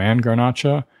 Tempranillo and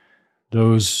Garnacha.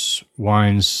 Those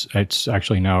wines, it's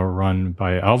actually now run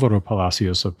by Alvaro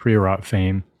Palacios of Priorat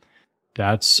fame.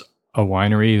 That's a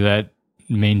winery that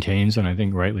maintains, and I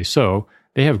think rightly so,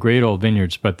 they have great old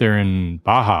vineyards, but they're in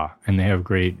Baja, and they have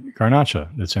great Garnacha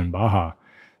that's in Baja.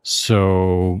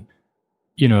 So,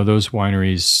 those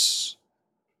wineries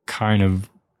kind of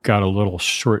got a little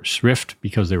short shrift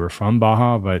because they were from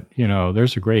Baja, but,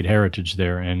 there's a great heritage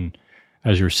there. And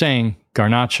as you're saying,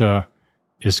 Garnacha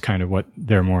is kind of what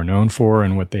they're more known for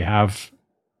and what they have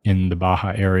in the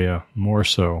Baja area more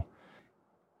so.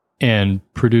 And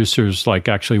producers like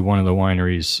actually one of the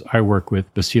wineries I work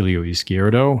with, Basilio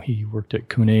Izquierdo, he worked at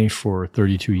Cune for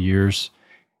 32 years.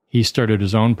 He started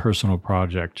his own personal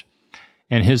project.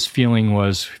 And his feeling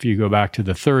was, if you go back to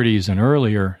the 30s and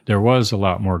earlier, there was a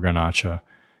lot more Garnacha,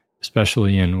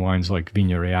 especially in wines like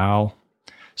Viña Real.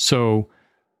 So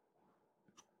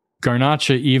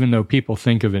Garnacha, even though people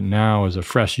think of it now as a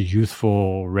fresh,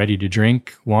 youthful,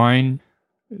 ready-to-drink wine,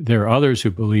 there are others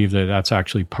who believe that that's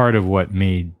actually part of what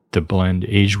made the blend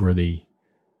age-worthy,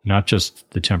 not just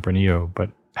the Tempranillo, but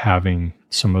having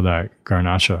some of that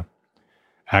Garnacha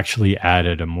actually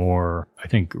added a more, I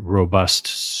think,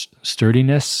 robust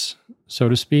sturdiness, so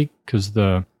to speak, because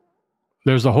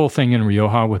there's the whole thing in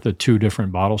Rioja with the two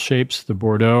different bottle shapes, the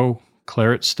Bordeaux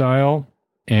claret style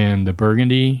and the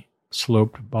Burgundy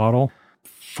sloped bottle.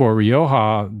 For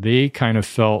Rioja, they kind of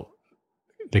felt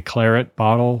the claret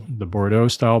bottle, the Bordeaux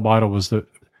style bottle, was the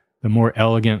more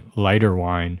elegant, lighter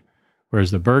wine,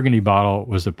 whereas the Burgundy bottle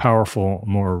was the powerful,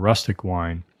 more rustic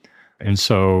wine. And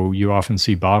so you often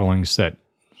see bottlings that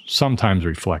sometimes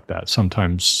reflect that.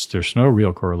 Sometimes there's no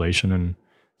real correlation, and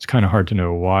it's kind of hard to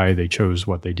know why they chose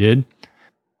what they did.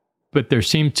 But there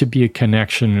seemed to be a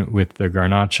connection with the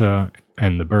Garnacha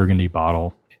and the Burgundy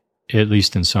bottle, at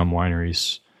least in some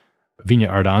wineries.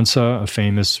 Viña Ardanza, a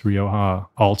famous Rioja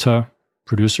Alta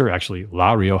producer, actually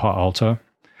La Rioja Alta,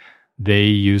 they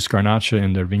use Garnacha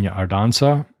in their Viña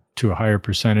Ardanza to a higher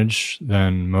percentage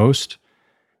than most.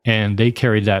 And they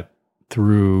carried that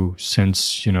through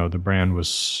since, the brand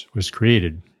was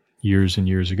created years and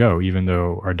years ago, even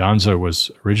though Ardanza was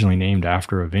originally named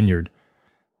after a vineyard.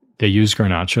 They use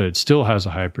Garnacha. It still has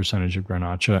a high percentage of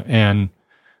Garnacha. And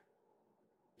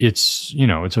it's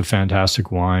a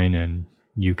fantastic wine, and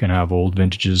you can have old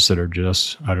vintages that are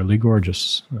just utterly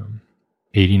gorgeous.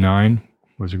 89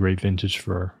 was a great vintage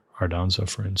for Ardanza,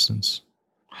 for instance.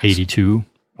 82,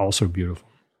 also beautiful.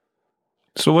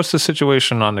 So what's the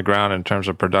situation on the ground in terms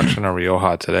of production in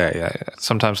Rioja today?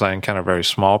 Sometimes I encounter very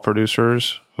small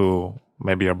producers who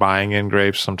maybe are buying in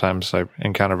grapes. Sometimes I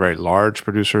encounter very large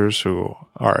producers who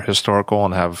are historical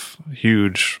and have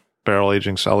huge barrel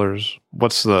aging cellars.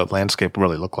 What's the landscape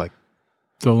really look like?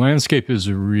 The landscape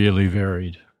is really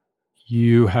varied.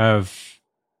 You have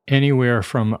anywhere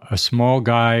from a small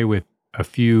guy with a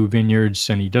few vineyards,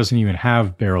 and he doesn't even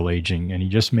have barrel aging, and he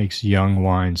just makes young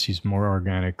wines. He's more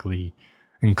organically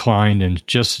inclined and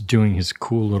just doing his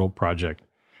cool little project.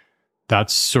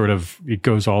 That's sort of, it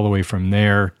goes all the way from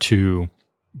there to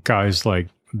guys like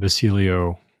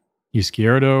Basilio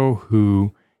Izquierdo,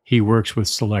 who he works with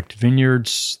select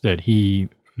vineyards that he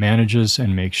manages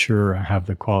and makes sure have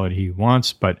the quality he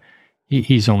wants, but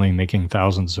he's only making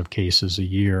thousands of cases a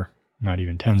year, not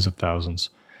even tens of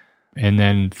thousands. And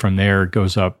then from there it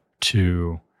goes up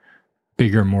to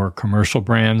bigger, more commercial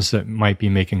brands that might be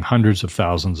making hundreds of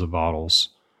thousands of bottles,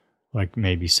 like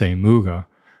maybe say Muga.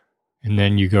 And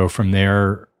then you go from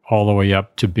there all the way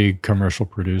up to big commercial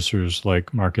producers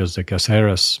like Marqués de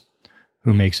Caceres,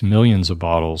 who makes millions of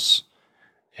bottles.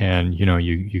 And,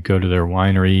 you go to their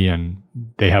winery and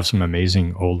they have some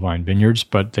amazing old vine vineyards,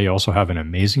 but they also have an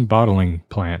amazing bottling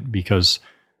plant because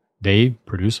they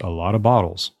produce a lot of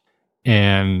bottles.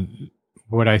 And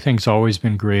what I think's always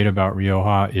been great about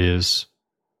Rioja is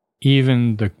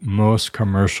even the most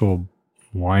commercial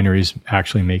wineries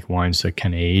actually make wines that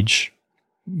can age,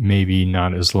 maybe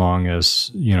not as long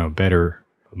as, better,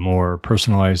 more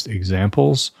personalized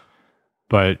examples,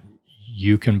 but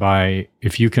you can buy,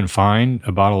 if you can find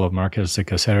a bottle of Marqués de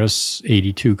Caceres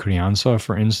 82 Crianza,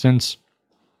 for instance,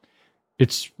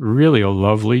 It's really a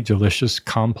lovely, delicious,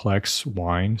 complex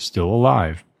wine still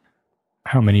alive.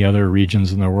 How many other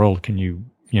regions in the world can you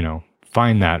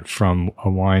find that from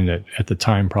a wine that at the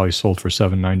time probably sold for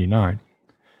 $7.99?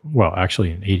 Well,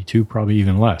 actually in 82, probably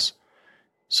even less.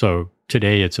 So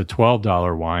today it's a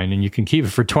 $12 wine and you can keep it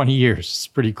for 20 years. It's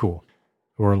pretty cool,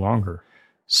 or longer.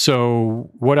 So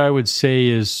what I would say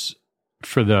is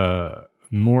for the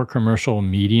more commercial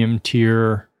medium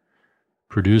tier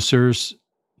producers,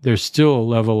 there's still a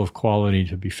level of quality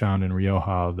to be found in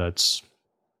Rioja that's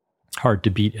hard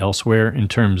to beat elsewhere in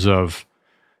terms of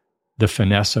the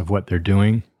finesse of what they're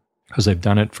doing, because they've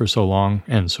done it for so long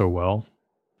and so well.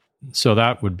 So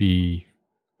that would be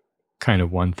kind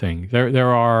of one thing. There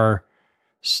are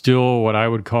still what I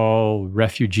would call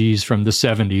refugees from the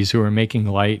 70s who are making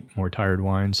light, more tired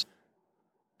wines.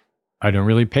 I don't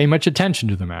really pay much attention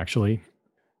to them, actually,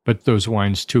 but those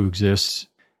wines too exist.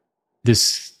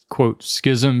 This, quote,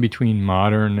 schism between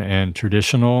modern and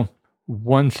traditional,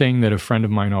 one thing that a friend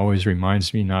of mine always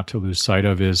reminds me not to lose sight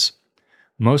of is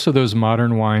most of those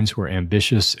modern wines were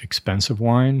ambitious, expensive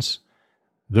wines.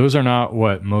 Those are not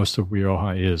what most of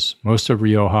Rioja is. Most of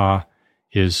Rioja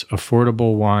is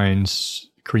affordable wines,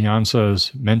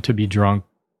 crianzas meant to be drunk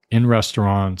in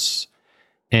restaurants,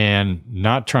 and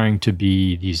not trying to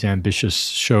be these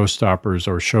ambitious showstoppers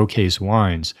or showcase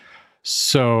wines.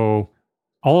 So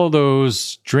all of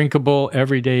those drinkable,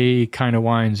 everyday kind of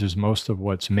wines is most of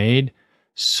what's made.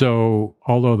 So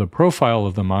although the profile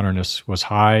of the modernists was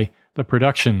high, the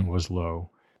production was low.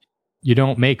 You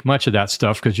don't make much of that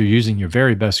stuff because you're using your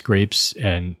very best grapes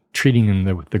and treating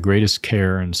them with the greatest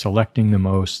care and selecting the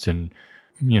most and,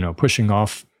 pushing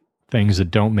off things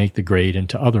that don't make the grade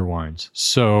into other wines.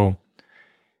 So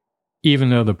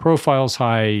even though the profile's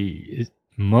high,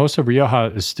 most of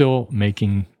Rioja is still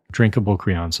making drinkable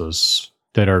crianzas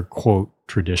that are, quote,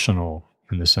 traditional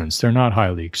in the sense. They're not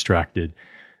highly extracted.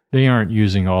 They aren't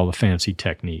using all the fancy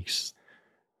techniques.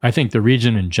 I think the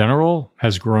region in general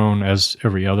has grown as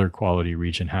every other quality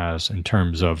region has in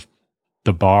terms of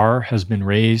the bar has been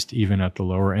raised even at the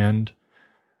lower end.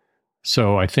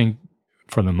 So I think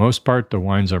for the most part, the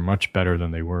wines are much better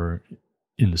than they were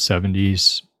in the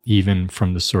 70s, even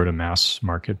from the sort of mass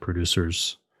market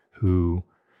producers who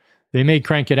they may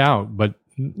crank it out, but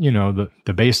the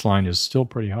baseline is still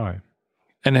pretty high.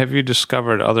 And have you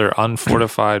discovered other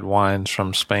unfortified wines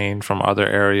from Spain, from other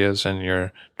areas in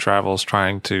your travels,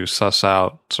 trying to suss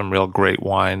out some real great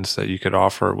wines that you could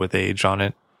offer with age on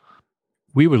it?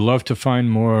 We would love to find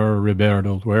more Ribera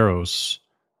del Dueros,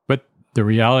 but the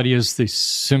reality is they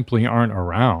simply aren't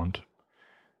around.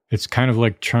 It's kind of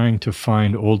like trying to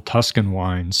find old Tuscan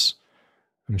wines.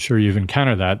 I'm sure you've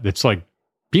encountered that. It's like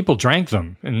people drank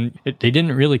them, and they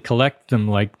didn't really collect them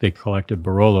like they collected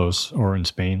Barolos, or in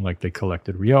Spain, like they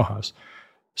collected Riojas.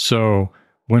 So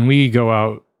when we go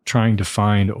out trying to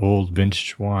find old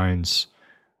vintage wines,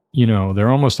 they're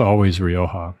almost always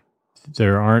Rioja.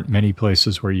 There aren't many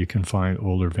places where you can find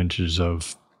older vintages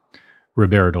of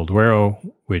Ribera del Duero,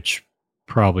 which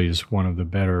probably is one of the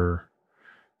better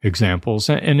examples.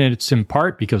 And it's in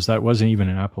part because that wasn't even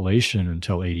an appellation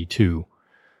until 82.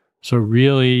 So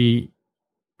really,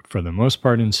 for the most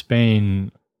part in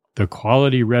Spain, the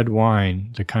quality red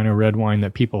wine, the kind of red wine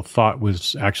that people thought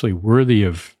was actually worthy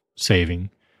of saving,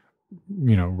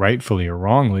 rightfully or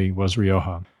wrongly, was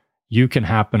Rioja. You can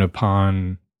happen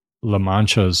upon La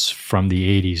Manchas from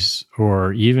the 80s,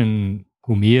 or even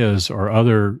Humillas or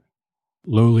other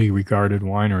lowly regarded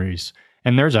wineries.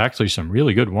 And there's actually some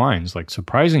really good wines, like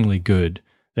surprisingly good,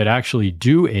 that actually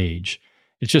do age.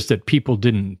 It's just that people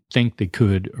didn't think they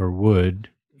could or would,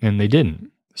 and they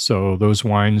didn't. So those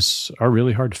wines are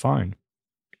really hard to find.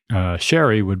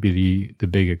 Sherry would be the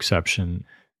big exception.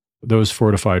 Those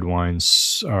fortified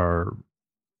wines are,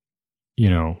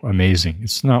 amazing.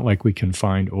 It's not like we can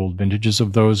find old vintages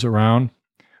of those around,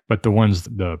 but the ones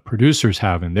the producers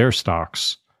have in their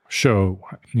stocks show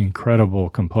incredible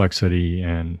complexity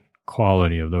and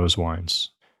quality of those wines.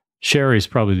 Sherry is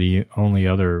probably the only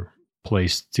other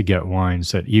place to get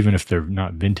wines that, even if they're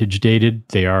not vintage dated,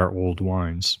 they are old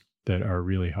wines that are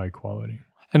really high quality.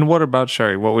 And what about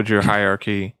sherry? What would your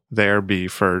hierarchy there be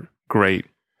for great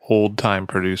old-time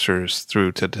producers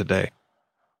through to today?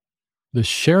 The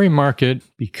sherry market,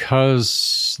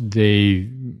 because they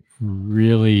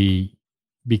really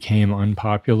became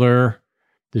unpopular,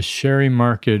 the sherry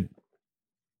market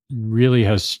really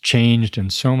has changed,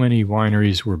 and so many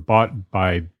wineries were bought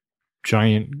by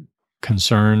giant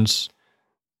concerns,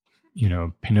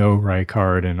 Pinot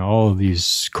Ricard and all of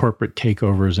these corporate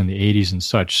takeovers in the 80s and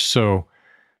such. So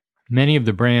many of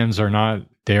the brands are not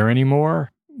there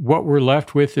anymore. what we're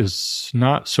left with is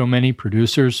not so many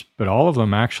producers, but all of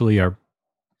them actually are,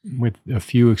 with a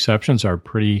few exceptions, are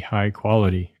pretty high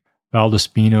quality.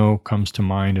 Valdespino comes to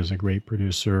mind as a great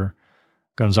producer.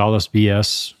 Gonzalez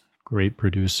BS, great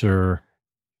producer.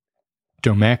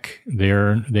 Domecq,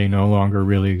 they no longer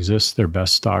really exist. Their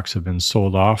best stocks have been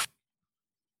sold off.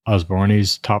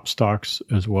 Osborne's top stocks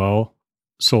as well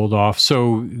sold off.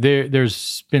 So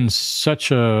there's been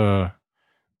such a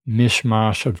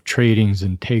mishmash of tradings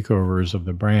and takeovers of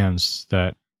the brands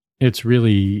that it's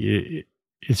really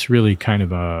kind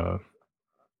of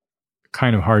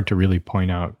hard to really point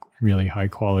out really high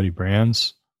quality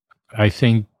brands. I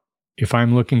think if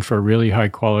I'm looking for a really high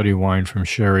quality wine from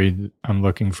sherry, I'm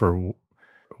looking for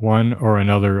one or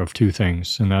another of two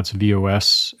things, and that's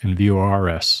VOS and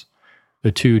VORS,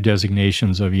 the two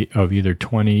designations of either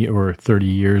 20 or 30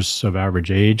 years of average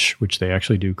age, which they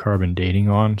actually do carbon dating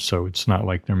on, so it's not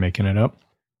like they're making it up.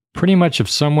 Pretty much if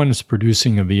someone is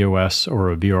producing a VOS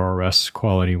or a VORS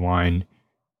quality wine,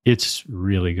 it's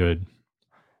really good.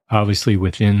 Obviously,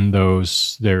 within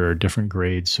those, there are different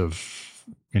grades of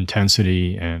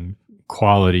intensity and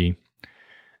quality,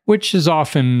 which is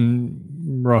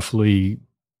often roughly,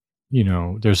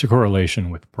 there's a correlation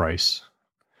with price.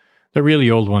 The really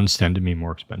old ones tend to be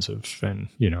more expensive, and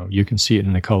you can see it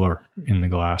in the color in the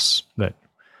glass that,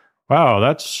 wow,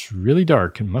 that's really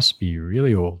dark and must be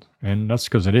really old, and that's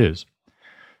because it is.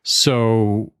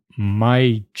 So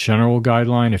my general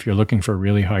guideline, if you're looking for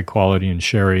really high quality in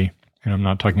sherry, and I'm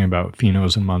not talking about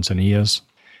Finos and Manzanillas,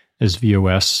 is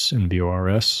VOS and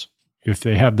VORS. If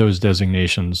they have those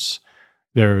designations,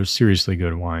 they're seriously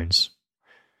good wines.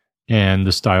 And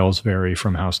the styles vary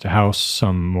from house to house,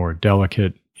 some more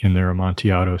delicate in their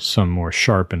Amontillado, some more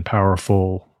sharp and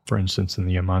powerful, for instance, in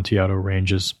the Amontillado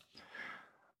ranges.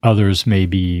 Others may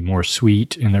be more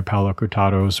sweet in their Palo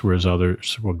Cortados, whereas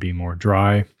others will be more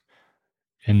dry.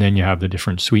 And then you have the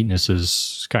different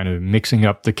sweetnesses kind of mixing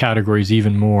up the categories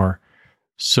even more.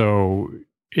 So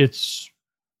it's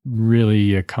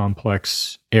really a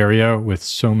complex area with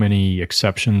so many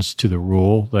exceptions to the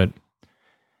rule that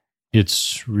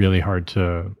it's really hard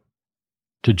to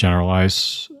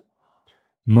generalize.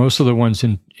 Most of the ones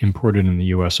imported in the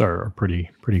U.S. are pretty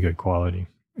good quality.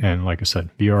 And like I said,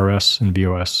 VRS and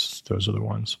VOS, those are the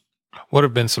ones. What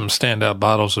have been some standout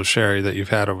bottles of sherry that you've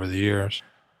had over the years?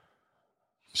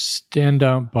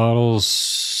 Standout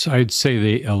bottles, I'd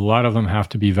say a lot of them have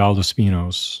to be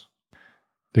Valdespinos.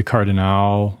 The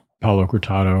Cardinal, Palo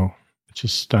Cortado, it's a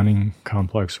stunning,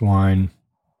 complex wine.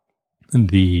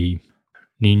 The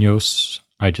Niños,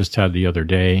 I just had the other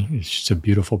day. It's just a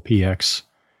beautiful PX.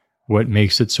 What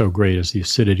makes it so great is the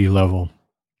acidity level,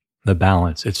 the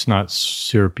balance. It's not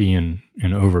syrupy and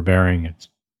overbearing. It's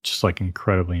just like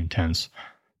incredibly intense.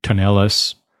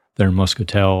 Tonellas, their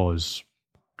Muscatel is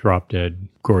drop dead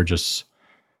gorgeous.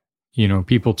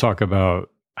 People talk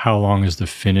about how long is the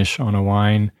finish on a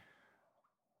wine.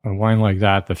 A wine like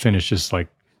that, the finish is like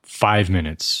 5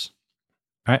 minutes.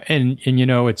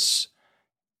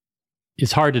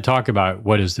 It's hard to talk about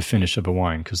what is the finish of a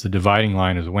wine because the dividing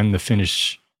line is when the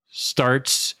finish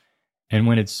starts and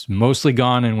when it's mostly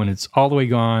gone and when it's all the way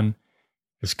gone.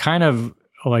 It's kind of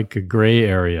like a gray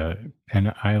area.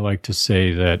 And I like to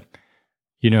say that,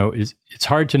 it's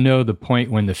hard to know the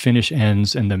point when the finish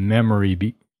ends and the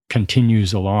memory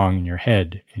continues along in your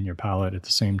head, in your palate at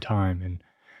the same time. And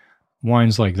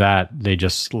wines like that, they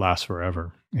just last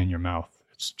forever in your mouth.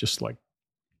 It's just like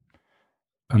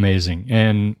amazing.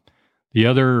 And the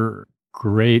other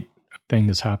great thing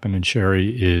that's happened in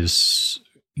sherry is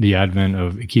the advent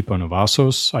of Equipo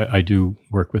Novazos. I do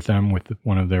work with them with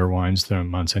one of their wines, the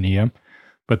Manzanilla,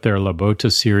 but their La Bota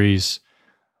series,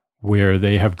 where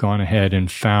they have gone ahead and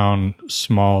found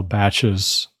small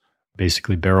batches,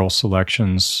 basically barrel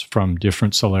selections from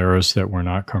different Soleros that were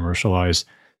not commercialized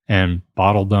and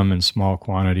bottled them in small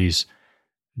quantities.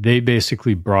 They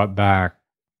basically brought back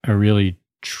a really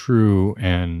true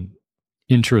and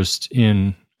interest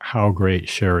in how great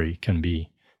sherry can be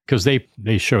because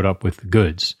they showed up with the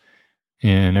goods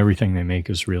and everything they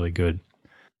make is really good.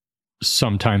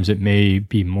 Sometimes it may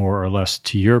be more or less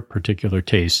to your particular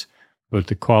taste, but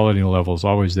the quality level is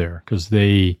always there because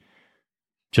they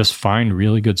just find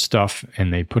really good stuff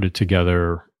and they put it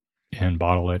together and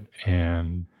bottle it.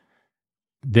 And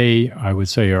they, I would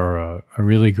say, are a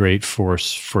really great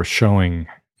force for showing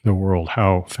the world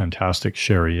how fantastic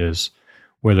sherry is,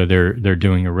 whether they're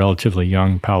doing a relatively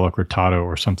young Palo Cortado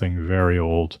or something very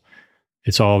old.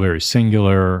 It's all very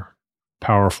singular,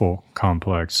 powerful,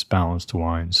 complex, balanced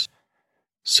wines.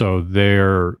 So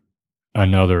they're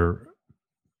another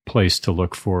place to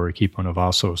look for Equipo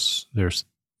Novazos. There's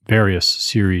various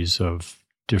series of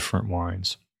different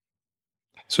wines.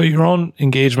 So your own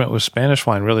engagement with Spanish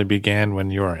wine really began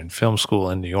when you were in film school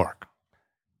in New York.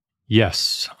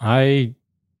 Yes, I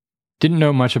didn't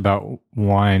know much about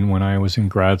wine when I was in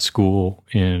grad school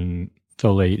in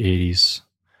the late 80s.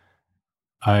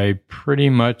 I pretty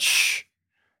much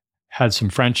had some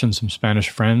French and some Spanish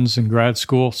friends in grad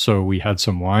school, so we had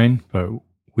some wine, but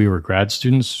we were grad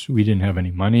students. We didn't have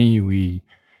any money. We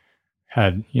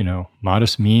had,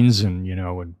 modest means and,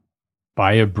 would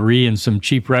buy a brie and some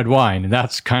cheap red wine. And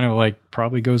that's kind of like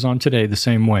probably goes on today the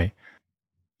same way.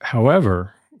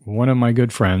 However, one of my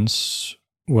good friends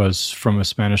was from a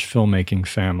Spanish filmmaking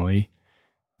family.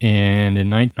 And in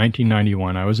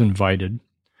 1991, I was invited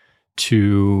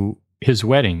to his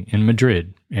wedding in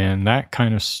Madrid. And that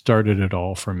kind of started it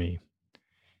all for me.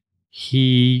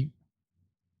 He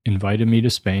invited me to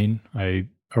Spain. I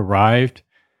arrived.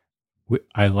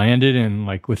 I landed, and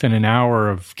like within an hour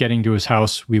of getting to his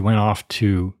house, we went off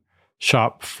to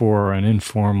shop for an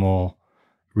informal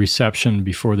reception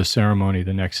before the ceremony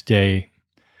the next day.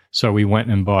 So we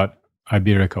went and bought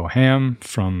Iberico ham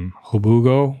from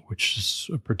Hobugo, which is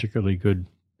a particularly good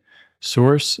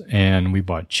source. And we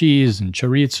bought cheese and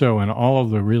chorizo and all of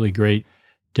the really great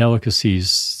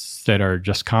delicacies that are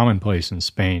just commonplace in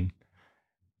Spain.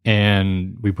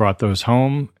 And we brought those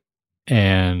home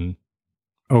and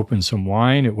opened some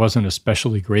wine. It wasn't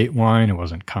especially great wine. It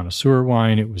wasn't connoisseur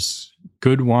wine. It was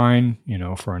good wine,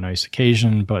 for a nice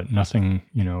occasion, but nothing,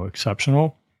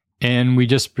 exceptional. And we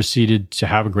just proceeded to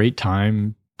have a great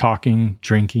time talking,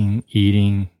 drinking,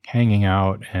 eating, hanging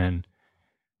out. And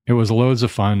it was loads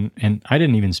of fun. And I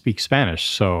didn't even speak Spanish.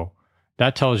 So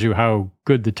that tells you how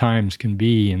good the times can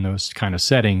be in those kind of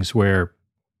settings where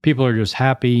people are just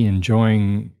happy,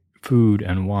 enjoying food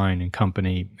and wine and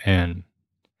company. And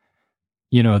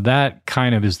that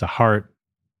kind of is the heart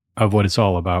of what it's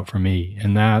all about for me.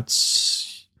 And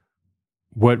that's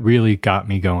what really got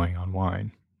me going on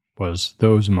wine, was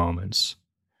those moments.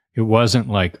 It wasn't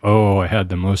like, oh, I had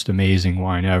the most amazing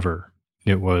wine ever.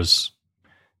 It was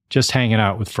just hanging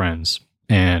out with friends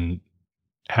and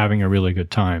having a really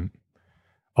good time.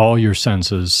 All your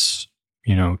senses,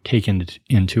 taken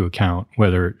into account,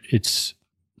 whether it's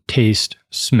taste,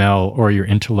 smell, or your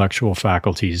intellectual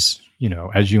faculties,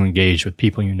 as you engage with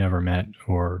people you never met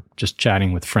or just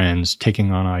chatting with friends,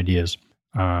 taking on ideas.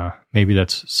 Maybe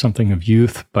that's something of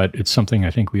youth, but it's something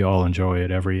I think we all enjoy at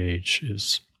every age,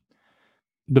 is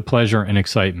the pleasure and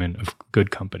excitement of good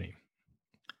company.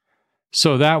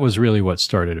 So that was really what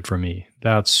started it for me.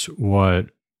 That's what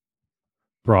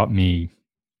brought me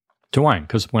to wine.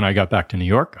 Because when I got back to New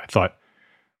York, I thought,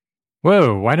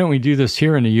 whoa, why don't we do this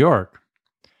here in New York?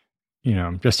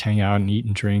 Just hang out and eat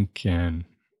and drink. And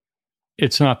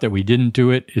it's not that we didn't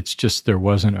do it. It's just there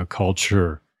wasn't a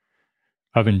culture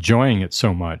of enjoying it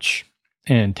so much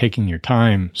and taking your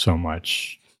time so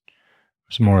much.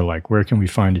 It's more like, where can we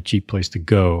find a cheap place to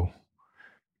go?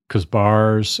 Because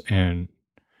bars, and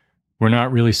we're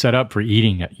not really set up for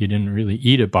eating it. You didn't really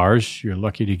eat at bars. You're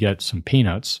lucky to get some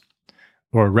peanuts.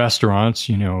 Or restaurants,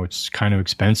 it's kind of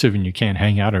expensive and you can't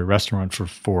hang out at a restaurant for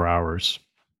 4 hours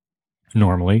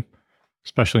normally,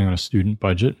 especially on a student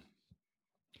budget.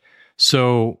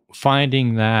 So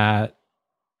finding that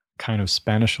kind of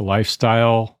Spanish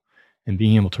lifestyle and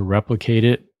being able to replicate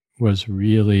it was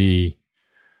really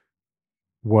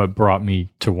what brought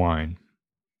me to wine.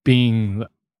 Being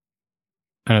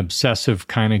an obsessive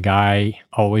kind of guy,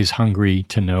 always hungry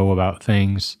to know about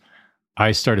things,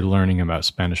 I started learning about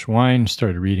Spanish wine,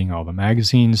 started reading all the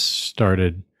magazines,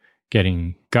 started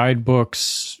getting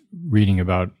guidebooks, reading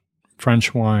about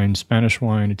French wine, Spanish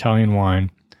wine, Italian wine.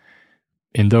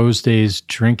 In those days,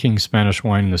 drinking Spanish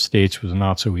wine in the States was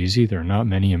not so easy. There are not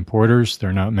many importers. There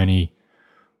are not many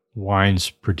wines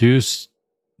produced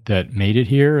that made it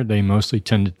here. They mostly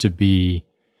tended to be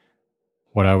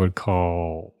what I would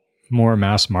call more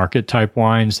mass market type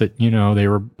wines that, they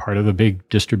were part of a big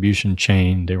distribution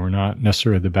chain. They were not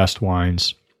necessarily the best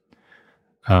wines.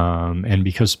 And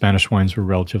because Spanish wines were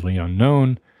relatively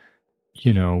unknown,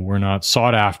 were not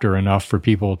sought after enough for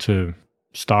people to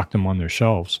stock them on their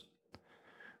shelves.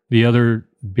 The other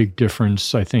big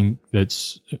difference, I think,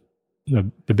 that's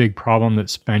the big problem that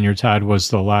Spaniards had was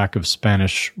the lack of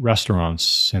Spanish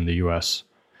restaurants in the U.S.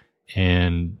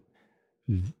 And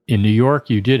in New York,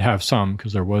 you did have some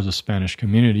because there was a Spanish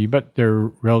community, but they're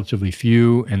relatively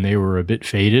few and they were a bit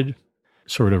faded,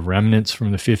 sort of remnants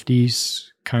from the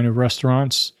 50s kind of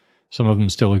restaurants. Some of them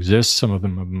still exist. Some of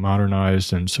them have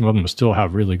modernized and some of them still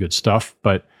have really good stuff,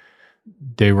 but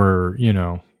they were,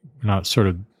 not sort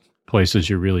of places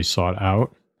you really sought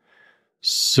out.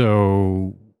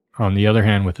 So On the other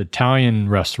hand, with Italian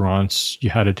restaurants, you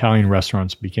had Italian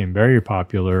restaurants became very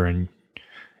popular,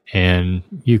 and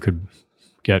you could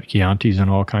get Chiantis and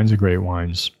all kinds of great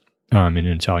wines in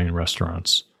Italian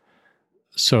restaurants.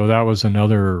 So that was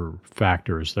another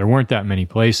factor. There weren't that many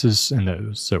places, and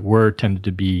those that were tended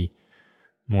to be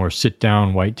more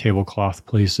sit-down, white tablecloth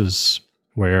places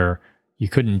where you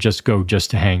couldn't just go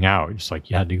just to hang out. It's like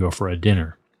you had to go for a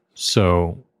dinner.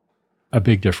 So a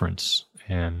big difference.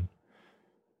 And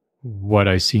what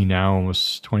I see now,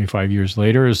 almost 25 years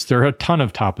later, is there are a ton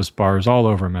of tapas bars all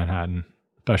over Manhattan,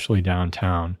 especially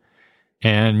downtown.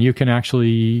 And you can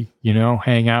actually,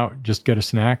 hang out, just get a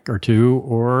snack or two,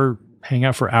 or hang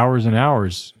out for hours and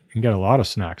hours and get a lot of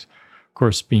snacks. Of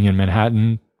course, being in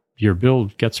Manhattan, your bill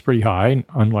gets pretty high,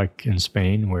 unlike in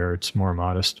Spain where it's more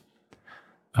modest.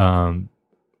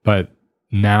 But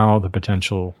now the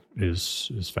potential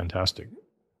is fantastic.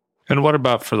 And what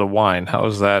about for the wine? How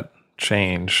has that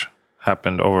change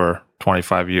happened over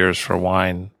 25 years for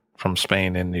wine from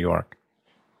Spain in New York?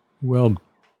 Well,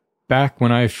 back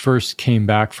when I first came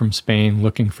back from Spain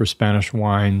looking for Spanish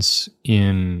wines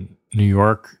in New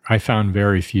York, I found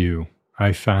very few.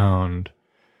 I found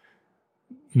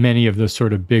many of the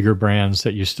sort of bigger brands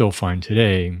that you still find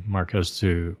today, Marqués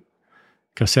de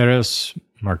Caceres,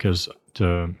 Marqués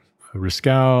de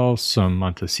Riscal, some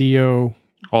Montecillo.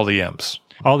 All the M's.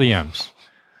 All the M's.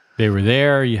 They were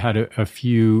there. You had a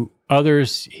few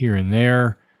others here and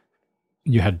there.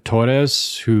 You had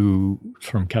Torres, who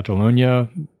from Catalonia,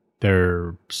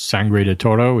 their Sangre de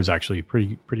Toro was actually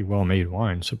pretty well-made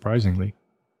wine, surprisingly.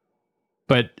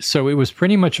 But so it was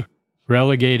pretty much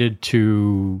relegated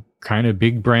to kind of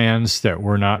big brands that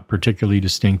were not particularly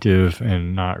distinctive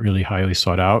and not really highly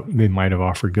sought out. They might have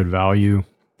offered good value.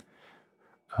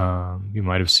 You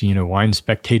might have seen a Wine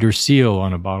Spectator seal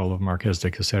on a bottle of Marqués de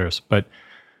Caceres, but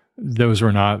those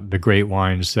were not the great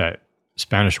wines that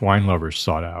Spanish wine lovers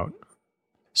sought out.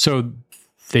 So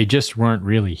they just weren't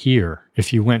really here.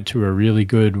 If you went to a really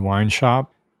good wine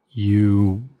shop,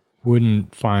 you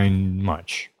wouldn't find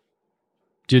much.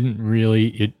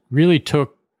 It really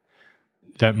took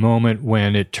that moment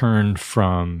when it turned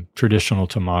from traditional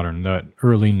to modern, the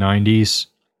early 90s,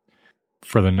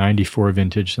 for the 94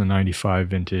 vintage, the 95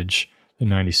 vintage, the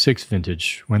 96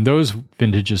 vintage. When those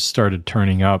vintages started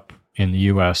turning up in the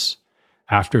US,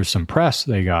 after some press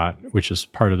they got, which is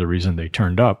part of the reason they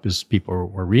turned up, is people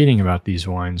were reading about these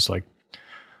wines like,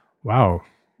 wow,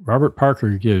 Robert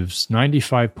Parker gives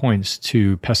 95 points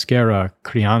to Pesquera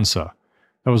Crianza.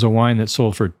 That was a wine that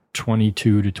sold for $22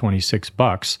 to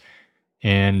 $26.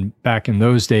 And back in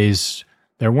those days,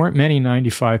 there weren't many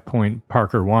 95-point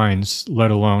Parker wines, let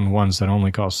alone ones that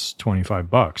only cost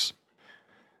 $25.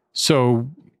 So,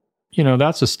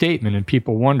 that's a statement, and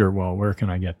people wonder, well, where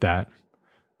can I get that?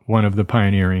 One of the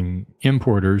pioneering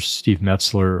importers, Steve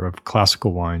Metzler of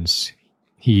Classical Wines,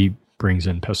 he brings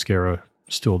in Pesquera,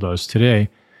 still does today.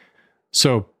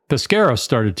 So Pesquera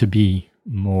started to be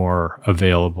more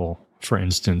available, for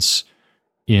instance,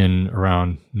 in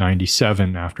around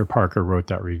 97 after Parker wrote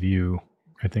that review,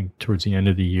 I think towards the end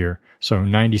of the year. So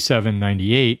 97,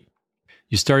 98,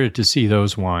 you started to see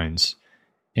those wines.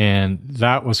 And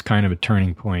that was kind of a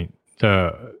turning point.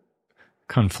 The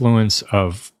confluence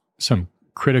of some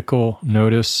critical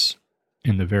notice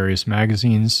in the various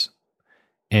magazines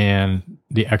and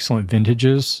the excellent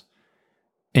vintages,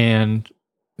 and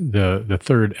the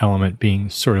third element being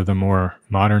sort of the more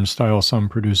modern style some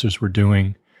producers were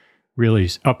doing, really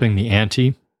upping the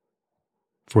ante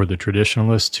for the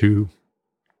traditionalists who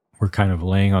were kind of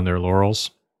laying on their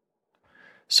laurels.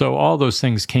 So all those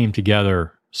things came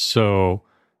together. So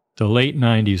the late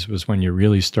 90s was when you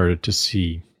really started to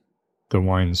see the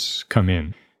wines come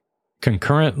in.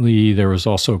 Concurrently, there was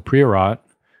also Priorat,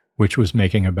 which was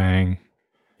making a bang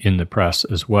in the press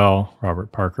as well.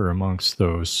 Robert Parker amongst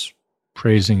those,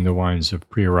 praising the wines of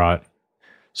Priorat.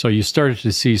 So you started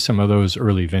to see some of those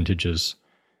early vintages.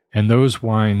 And those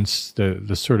wines,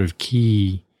 the sort of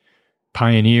key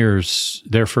pioneers,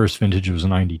 their first vintage was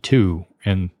 92.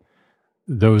 And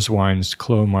those wines,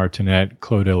 Clos Martinet,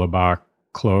 Clos de la Bac,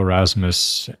 Clos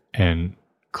Erasmus, and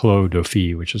Clos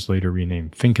Dauphy, which is later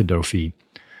renamed Finca Dauphy,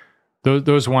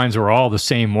 those wines were all the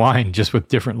same wine, just with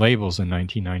different labels in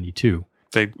 1992.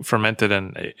 They fermented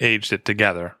and aged it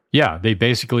together. Yeah, they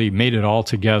basically made it all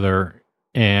together.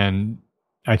 And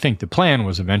I think the plan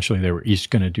was eventually they were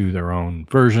each going to do their own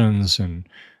versions and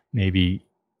emainly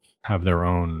have their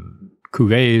own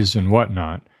cuvées and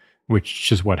whatnot,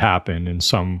 which is what happened. And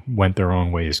some went their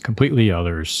own ways completely.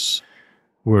 Others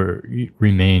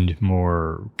remained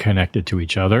more connected to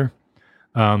each other.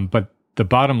 But the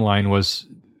bottom line was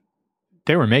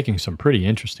they were making some pretty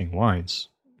interesting wines.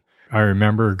 I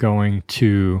remember going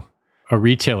to a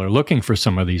retailer looking for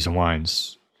some of these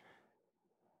wines.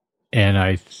 And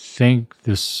I think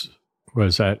this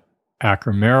was at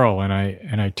Akron Merrill, and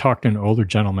I talked to an older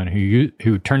gentleman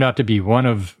who turned out to be one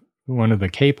of the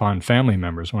Capon family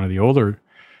members, one of the older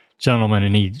gentlemen,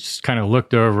 and he just kind of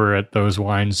looked over at those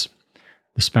wines.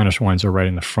 The Spanish wines are right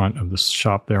in the front of the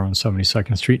shop there on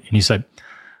 72nd Street. And he said,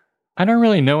 I don't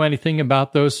really know anything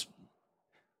about those.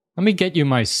 Let me get you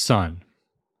my son,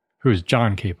 who is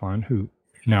John Capon, who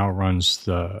now runs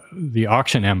the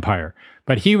auction empire.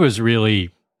 But he was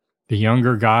really the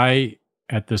younger guy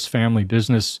at this family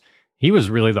business. He was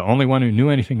really the only one who knew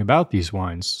anything about these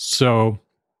wines. So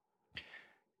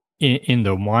in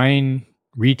the wine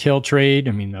retail trade,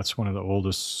 I mean, that's one of the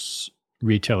oldest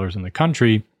retailers in the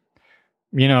country.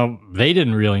 You know, they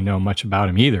didn't really know much about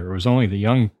him either. It was only the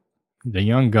young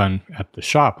gun at the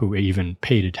shop who even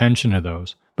paid attention to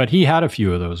those. But he had a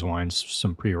few of those wines,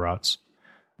 some Priorates,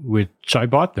 which I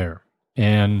bought there.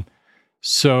 And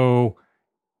so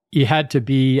you had to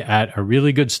be at a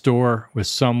really good store with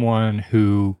someone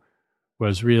who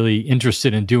was really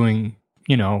interested in doing,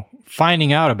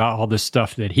 finding out about all this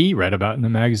stuff that he read about in the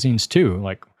magazines too.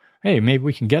 Like, hey, maybe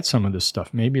we can get some of this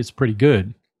stuff. Maybe it's pretty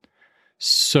good.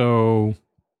 So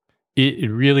it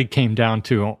really came down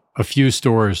to a few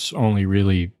stores only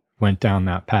really went down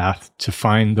that path to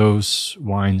find those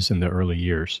wines in the early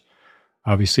years.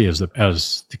 Obviously, as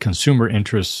the consumer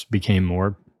interests became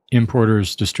more,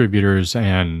 importers, distributors,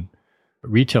 and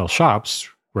retail shops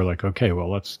were like, okay, well,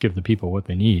 let's give the people what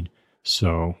they need.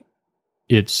 So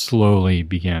it slowly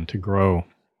began to grow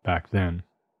back then.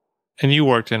 And you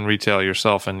worked in retail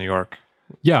yourself in New York.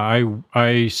 Yeah,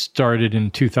 I started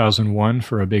in 2001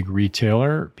 for a big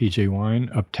retailer, PJ Wine,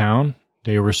 uptown.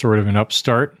 They were sort of an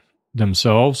upstart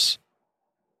themselves,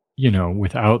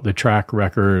 without the track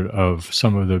record of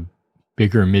some of the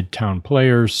bigger midtown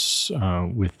players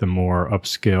with the more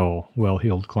upscale,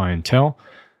 well-heeled clientele.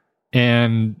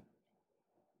 And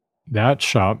that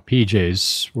shop,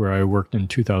 PJ's, where I worked in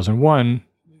 2001,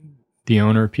 the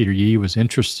owner, Peter Yee, was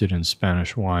interested in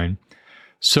Spanish wine.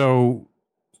 So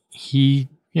he,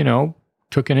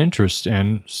 took an interest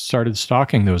and started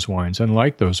stocking those wines and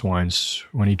liked those wines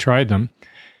when he tried them.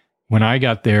 When I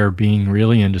got there, being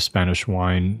really into Spanish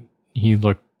wine, he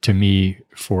looked to me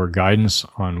for guidance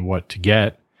on what to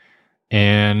get.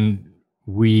 And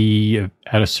we,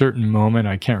 at a certain moment,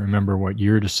 I can't remember what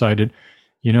year, decided,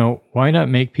 why not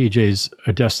make PJ's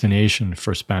a destination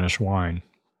for Spanish wine?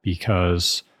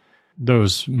 Because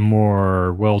those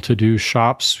more well-to-do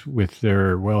shops with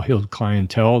their well-heeled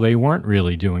clientele, they weren't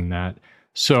really doing that.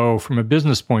 So from a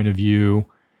business point of view,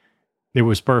 it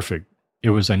was perfect. It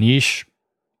was a niche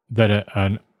that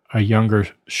a younger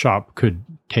shop could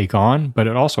take on, but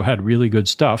it also had really good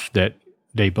stuff that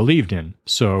they believed in.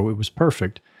 So it was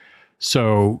perfect.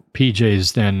 So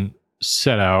PJ's then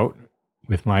set out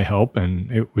with my help,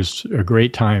 and it was a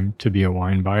great time to be a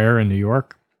wine buyer in New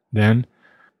York then,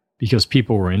 because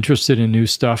people were interested in new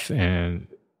stuff, and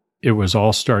it was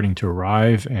all starting to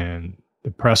arrive, and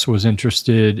the press was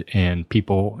interested, and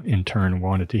people in turn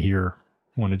wanted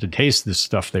to taste this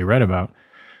stuff they read about.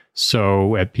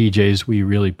 So at PJ's, we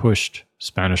really pushed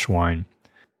Spanish wine.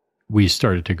 We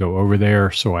started to go over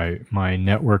there. So my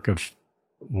network of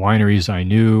wineries I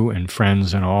knew and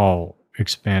friends and all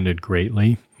expanded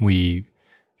greatly. We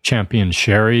championed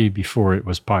sherry before it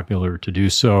was popular to do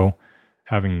so,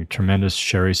 having tremendous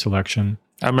sherry selection.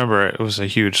 I remember it was a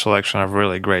huge selection of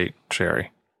really great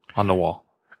sherry on the wall.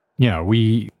 Yeah,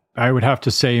 I would have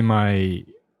to say my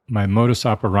modus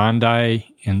operandi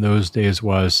in those days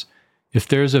was, if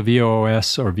there's a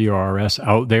VOS or VRS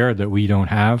out there that we don't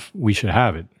have, we should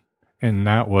have it. And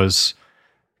that was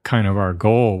kind of our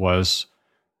goal, was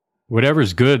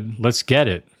whatever's good, let's get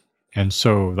it. And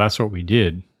so that's what we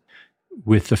did.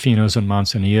 With the Finos and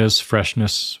Manzanillas,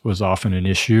 freshness was often an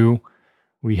issue.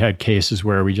 We had cases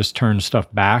where we just turned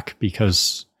stuff back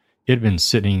because it had been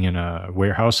sitting in a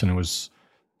warehouse and it was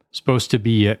supposed to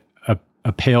be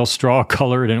a pale straw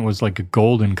colored, and it was like a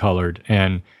golden colored,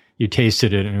 and you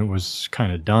tasted it and it was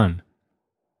kind of done.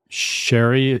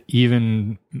 Sherry,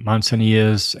 even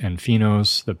Manzanillas and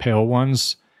Finos, the pale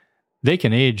ones, they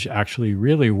can age actually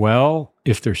really well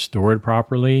if they're stored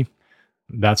properly.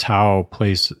 That's how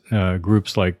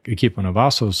groups like Equipo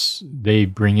Navassos, they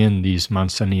bring in these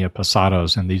Manzanilla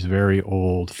Pasadas and these very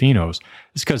old Finos.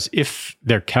 It's because if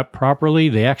they're kept properly,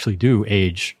 they actually do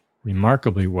age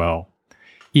remarkably well,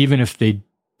 even if they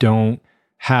don't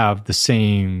have the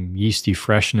same yeasty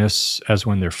freshness as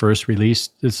when they're first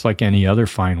released. It's like any other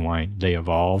fine wine. They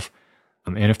evolve.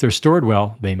 And if they're stored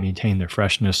well, they maintain their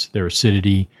freshness, their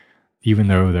acidity, even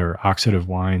though they're oxidative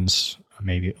wines,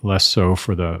 maybe less so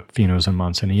for the Finos and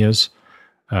Manzanillas,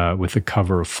 with the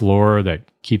cover of flora that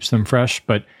keeps them fresh.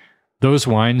 But those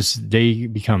wines, they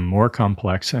become more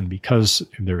complex, and because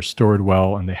they're stored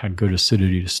well and they had good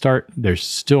acidity to start, they're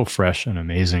still fresh and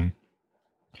amazing.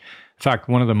 In fact,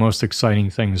 one of the most exciting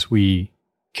things we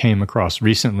came across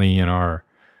recently in our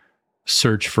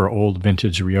search for old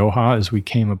vintage Rioja is we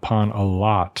came upon a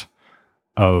lot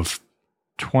of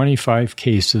 25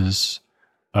 cases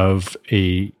of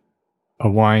a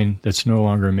wine that's no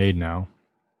longer made now.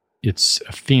 It's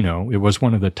a Fino. It was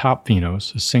one of the top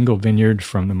Finos, a single vineyard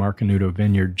from the Marcanudo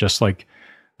vineyard, just like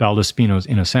Valdespino's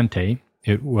Innocente.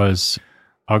 It was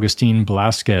Agustin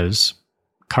Velasquez.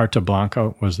 Carta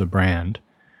Blanca was the brand.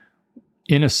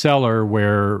 In a cellar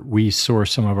where we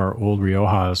source some of our old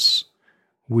Riojas,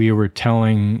 we were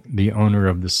telling the owner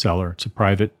of the cellar, it's a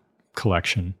private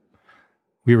collection,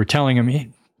 we were telling him, hey,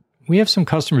 we have some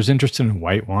customers interested in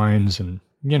white wines, and,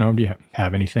 do you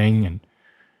have anything? And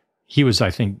he was,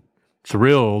 I think,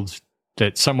 thrilled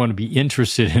that someone would be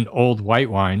interested in old white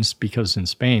wines, because in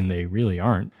Spain, they really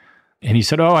aren't. And he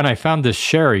said, oh, and I found this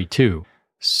sherry too.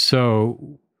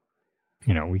 So,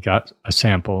 we got a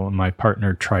sample, and my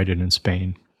partner tried it in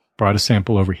Spain, brought a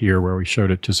sample over here where we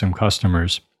showed it to some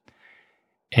customers.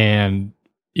 And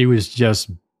it was just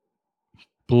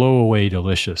blow away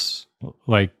delicious.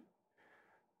 Like,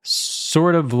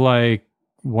 sort of like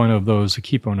one of those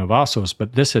Equipo Novazos,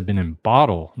 but this had been in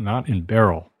bottle, not in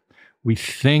barrel. We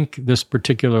think this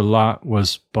particular lot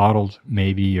was bottled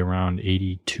maybe around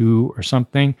 82 or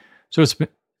something. So it's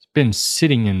been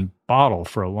sitting in bottle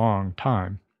for a long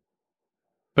time.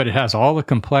 But it has all the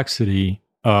complexity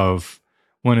of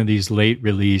one of these late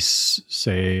release,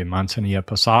 say, Manzanilla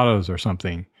Pasados or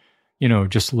something.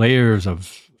 Just layers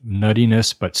of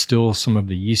nuttiness, but still some of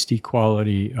the yeasty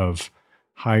quality of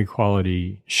high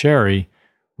quality sherry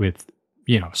with,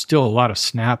 still a lot of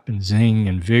snap and zing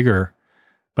and vigor.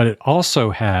 But it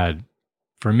also had,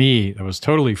 for me, it was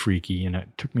totally freaky, and it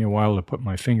took me a while to put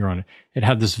my finger on it. It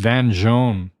had this Van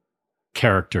Joan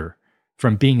character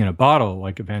from being in a bottle,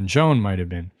 like a Van Joan might have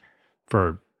been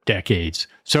for decades.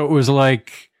 So it was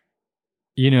like,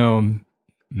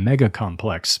 mega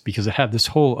complex, because it had this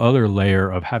whole other layer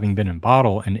of having been in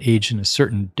bottle and aged in a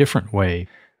certain different way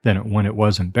than when it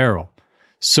was in barrel.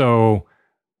 So,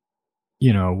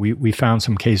 we found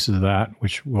some cases of that,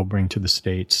 which we'll bring to the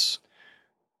States.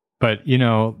 But,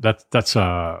 that's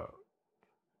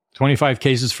 25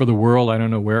 cases for the world. I don't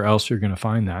know where else you're going to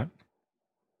find that.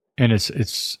 And it's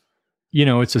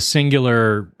a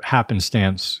singular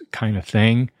happenstance kind of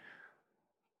thing,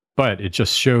 but it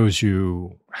just shows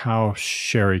you how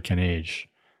sherry can age.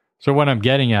 So what I'm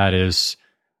getting at is,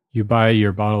 you buy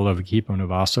your bottle of Equipo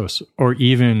Novazos, or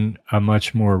even a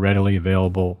much more readily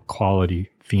available quality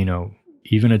Fino,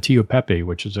 even a Tío Pepe,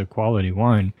 which is a quality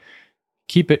wine.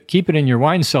 Keep it in your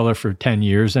wine cellar for 10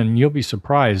 years, and you'll be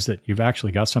surprised that you've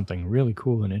actually got something really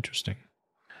cool and interesting.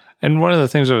 And one of the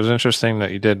things that was interesting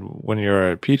that you did when you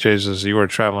were at PJ's is you were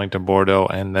traveling to Bordeaux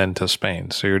and then to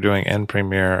Spain. So you're doing En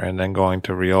Premier and then going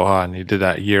to Rioja, and you did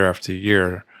that year after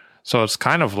year. So it's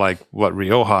kind of like what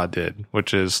Rioja did,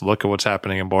 which is look at what's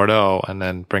happening in Bordeaux and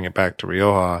then bring it back to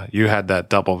Rioja. You had that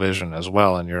double vision as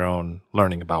well in your own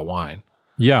learning about wine.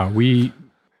 Yeah,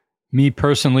 me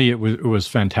personally, it was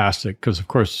fantastic, because of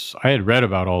course I had read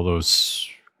about all those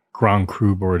Grand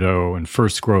Cru Bordeaux and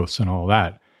first growths and all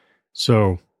that.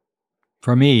 So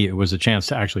for me, it was a chance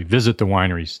to actually visit the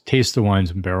wineries, taste the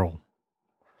wines in barrel,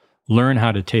 learn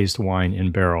how to taste wine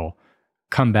in barrel,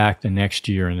 come back the next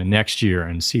year and the next year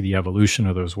and see the evolution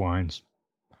of those wines.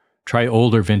 Try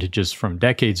older vintages from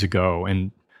decades ago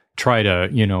and try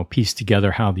to, piece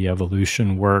together how the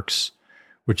evolution works,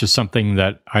 which is something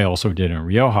that I also did in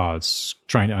Rioja. It's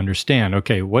trying to understand,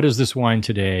 okay, what is this wine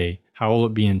today? How will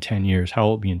it be in 10 years? How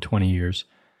will it be in 20 years?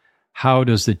 How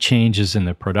does the changes in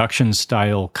the production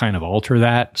style kind of alter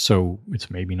that? So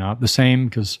it's maybe not the same,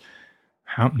 because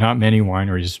not many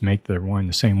wineries make their wine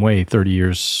the same way 30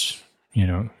 years,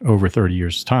 over 30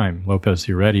 years' time. Lopez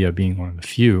de Heredia being one of the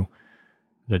few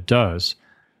that does.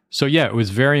 So yeah, it was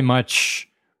very much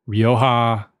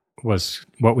Rioja was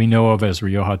what we know of as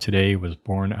Rioja today, was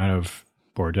born out of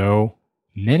Bordeaux.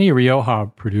 Many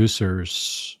Rioja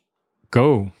producers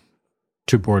go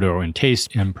to Bordeaux and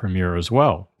taste En Premier as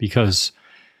well, because,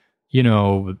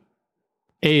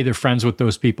 they're friends with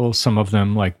those people. Some of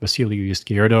them, like Basilio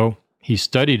Izquierdo, he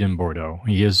studied in Bordeaux.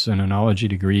 He has an enology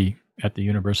degree at the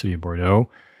University of Bordeaux.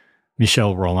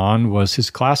 Michel Rolland was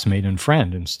his classmate and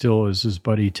friend and still is his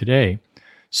buddy today.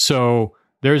 So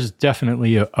there's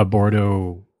definitely a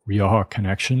Bordeaux Rioja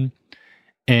connection.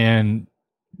 And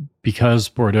because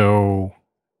Bordeaux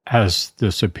has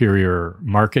the superior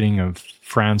marketing of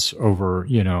France over,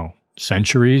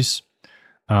 centuries,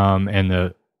 and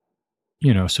the,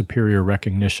 superior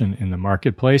recognition in the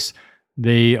marketplace,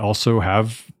 they also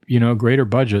have, greater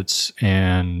budgets,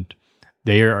 and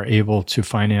they are able to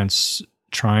finance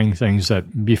trying things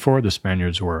that before the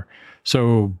Spaniards were.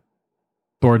 So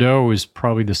Bordeaux is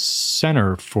probably the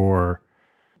center for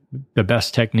the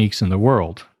best techniques in the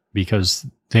world because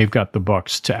they've got the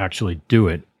bucks to actually do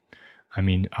it. I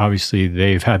mean, obviously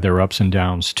they've had their ups and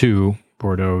downs too.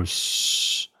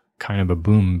 Bordeaux's kind of a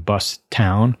boom bust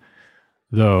town,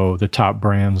 though the top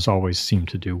brands always seem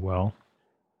to do well.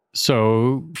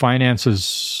 So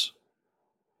finances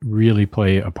really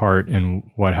play a part in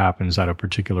what happens at a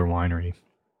particular winery,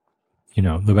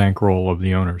 the bankroll of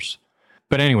the owners.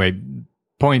 But anyway,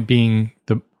 point being,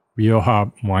 the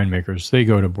Rioja winemakers, they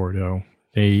go to Bordeaux.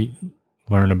 They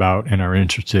learn about and are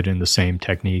interested in the same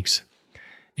techniques.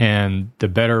 And the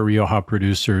better Rioja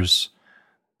producers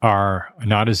are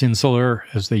not as insular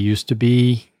as they used to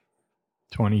be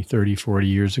 20, 30, 40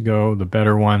 years ago. The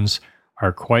better ones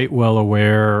are quite well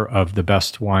aware of the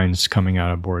best wines coming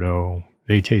out of Bordeaux.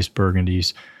 They taste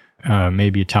Burgundies,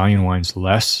 maybe Italian wines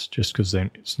less, just because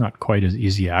it's not quite as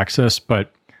easy access.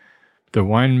 But the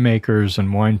winemakers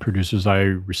and wine producers I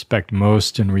respect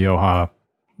most in Rioja,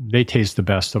 they taste the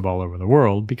best of all over the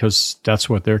world because that's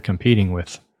what they're competing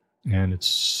with. And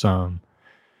it's, those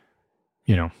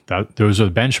are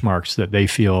the benchmarks that they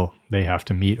feel they have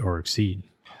to meet or exceed.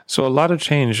 So a lot of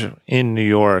change in New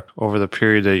York over the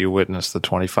period that you witnessed, the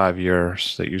 25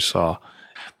 years that you saw.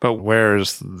 But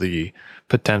where's the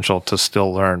potential to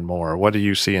still learn more? What do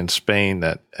you see in Spain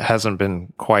that hasn't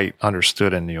been quite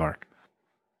understood in New York?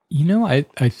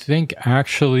 I think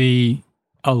actually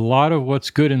a lot of what's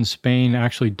good in Spain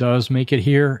actually does make it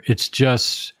here. It's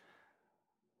just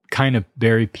kind of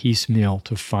very piecemeal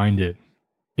to find it.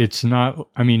 It's not,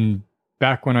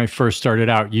 back when I first started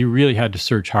out, you really had to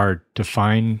search hard to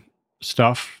find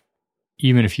stuff.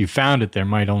 Even if you found it, there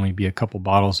might only be a couple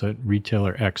bottles at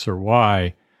retailer X or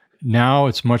Y. Now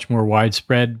it's much more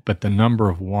widespread, but the number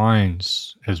of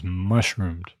wines has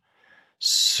mushroomed.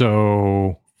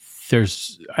 So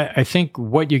I think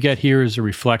what you get here is a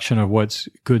reflection of what's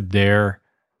good there.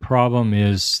 Problem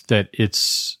is that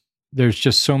there's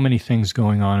just so many things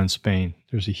going on in Spain.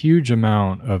 There's a huge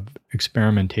amount of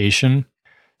experimentation.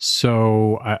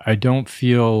 So I don't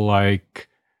feel like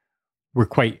we're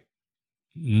quite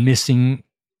missing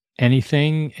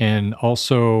anything. And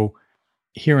also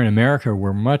here in America,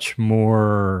 we're much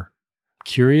more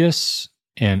curious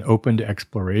and open to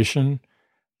exploration.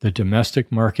 The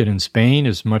domestic market in Spain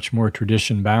is much more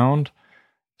tradition bound.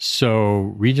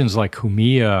 So regions like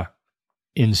Jumilla,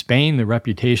 in Spain, the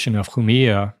reputation of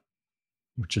Jumilla,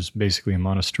 which is basically a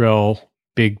Monastrell,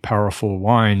 big, powerful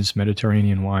wines,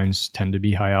 Mediterranean wines tend to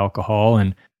be high alcohol.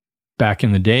 And back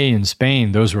in the day in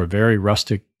Spain, those were very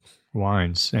rustic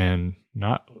wines and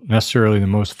not necessarily the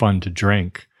most fun to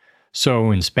drink.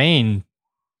 So in Spain,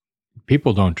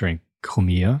 people don't drink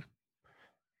Jumilla.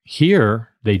 Here,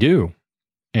 they do.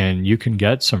 And you can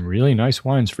get some really nice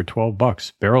wines for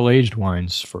 $12, barrel-aged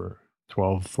wines for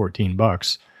 $12,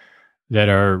 $14 that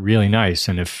are really nice.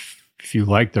 And if you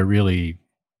like the really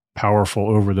powerful,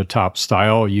 over-the-top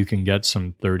style, you can get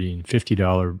some $30 and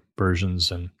 $50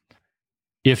 versions. And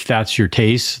if that's your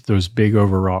taste, those big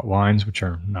overwrought wines, which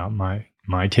are not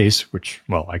my taste, which,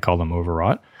 well, I call them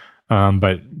overwrought,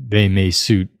 but they may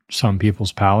suit some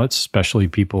people's palates, especially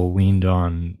people leaned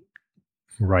on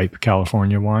ripe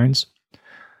California wines.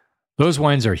 Those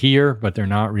wines are here, but they're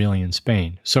not really in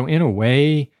Spain. So in a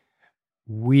way,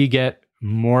 we get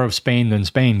more of Spain than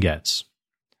Spain gets.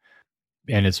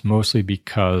 And it's mostly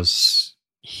because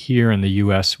here in the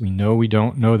US, we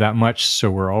don't know that much, so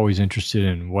we're always interested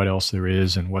in what else there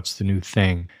is and what's the new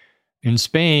thing. In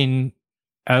Spain,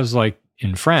 as like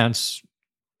in France,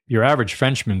 your average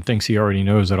Frenchman thinks he already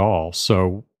knows it all,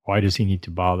 so why does he need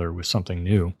to bother with something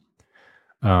new?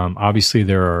 Obviously,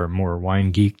 there are more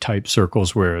wine geek type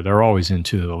circles where they're always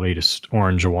into the latest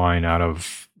orange wine out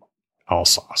of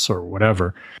Alsace or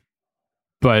whatever.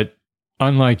 But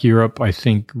unlike Europe, I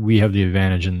think we have the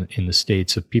advantage in the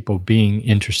States of people being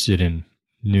interested in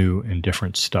new and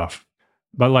different stuff.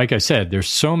 But like I said, there's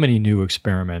so many new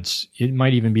experiments. It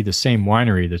might even be the same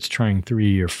winery that's trying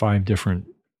 3 or 5 different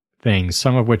things,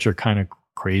 some of which are kind of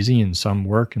crazy and some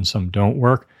work and some don't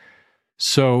work.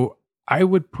 So I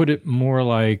would put it more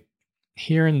like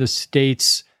here in the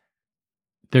States,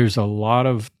 there's a lot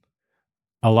of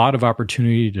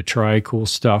opportunity to try cool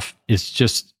stuff.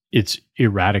 It's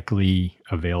erratically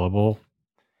available.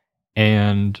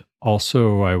 And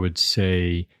also I would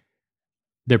say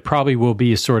there probably will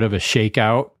be a sort of a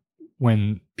shakeout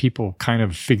when people kind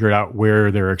of figured out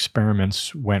where their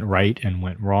experiments went right and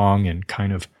went wrong and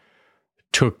kind of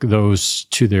took those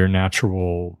to their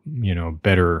natural,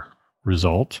 better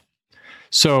result.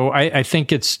 So I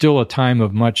think it's still a time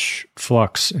of much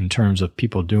flux in terms of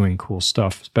people doing cool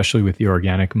stuff, especially with the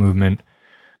organic movement.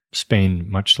 Spain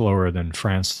much slower than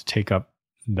France to take up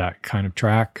that kind of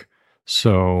track.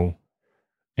 So,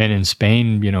 and in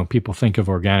Spain, people think of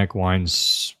organic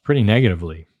wines pretty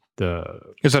negatively.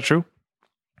 Is that true?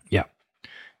 Yeah.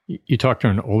 You talk to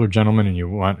an older gentleman and you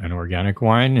want an organic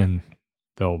wine and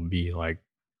they'll be like,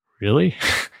 really?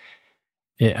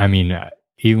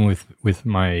 Even with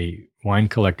my wine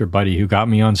collector buddy who got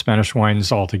me on Spanish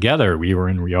wines altogether, we were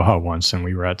in Rioja once and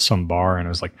we were at some bar and I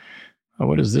was like, oh,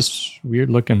 what is this weird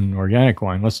looking organic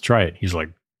wine? Let's try it. He's like,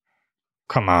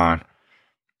 come on.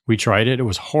 We tried it. It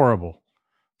was horrible.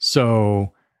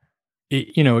 So,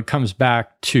 it comes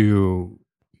back to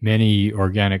many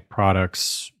organic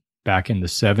products back in the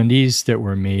 70s that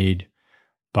were made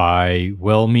by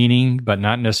well-meaning, but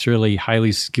not necessarily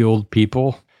highly skilled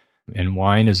people. And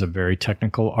wine is a very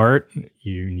technical art.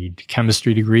 You need a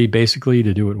chemistry degree, basically,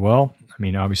 to do it well.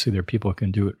 Obviously, there are people who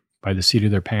can do it by the seat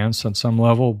of their pants on some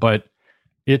level, but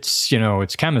it's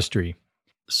chemistry.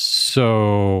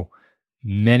 So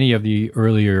many of the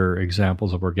earlier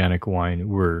examples of organic wine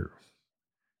were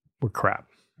crap,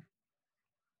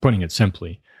 putting it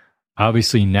simply.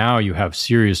 Obviously, now you have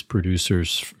serious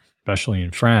producers, especially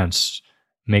in France,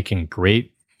 making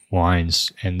great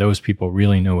wines, and those people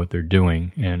really know what they're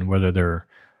doing. And whether they're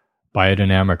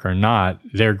biodynamic or not,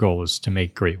 their goal is to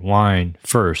make great wine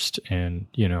first. And,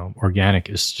 organic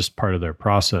is just part of their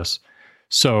process.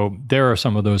 So there are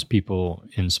some of those people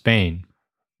in Spain,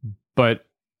 but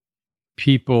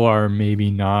people are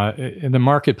maybe not, the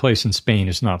marketplace in Spain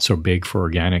is not so big for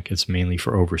organic. It's mainly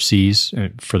for overseas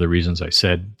for the reasons I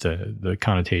said. The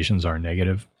connotations are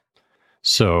negative.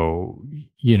 So,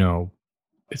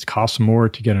 it costs more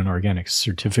to get an organic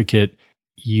certificate.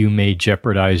 You may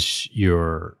jeopardize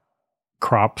your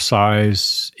crop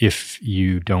size if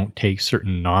you don't take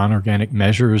certain non-organic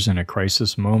measures in a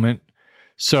crisis moment.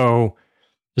 So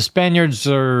the Spaniards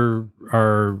are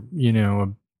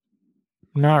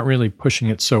not really pushing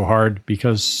it so hard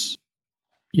because,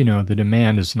 the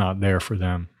demand is not there for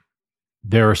them.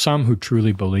 There are some who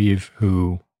truly believe,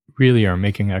 who really are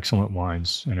making excellent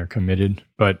wines and are committed,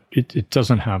 but it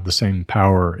doesn't have the same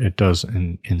power it does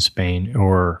in Spain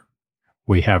or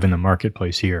we have in the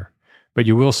marketplace here. But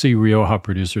you will see Rioja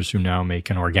producers who now make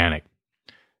an organic.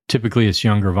 Typically, it's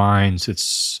younger vines.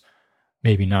 It's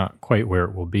maybe not quite where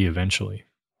it will be eventually.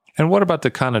 And what about the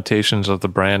connotations of the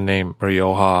brand name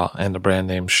Rioja and the brand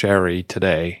name Sherry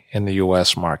today in the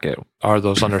U.S. market? Are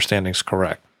those understandings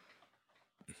correct?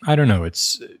 I don't know.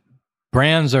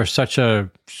 Brands are such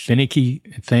a finicky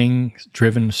thing,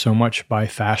 driven so much by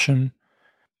fashion.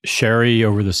 Sherry,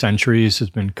 over the centuries, has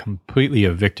been completely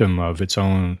a victim of its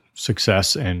own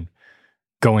success and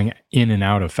going in and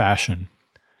out of fashion.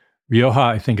 Rioja,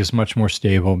 I think, is much more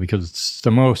stable because it's the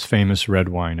most famous red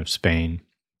wine of Spain.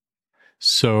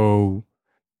 So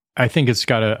I think it's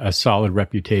got a solid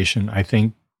reputation. I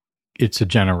think it's a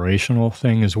generational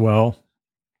thing as well.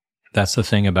 That's the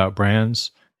thing about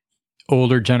brands.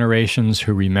 Older generations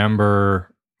who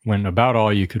remember when about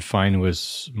all you could find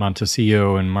was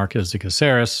Montecillo and Marqués de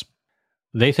Caceres,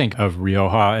 they think of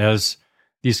Rioja as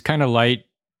these kind of light,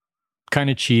 kind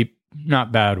of cheap,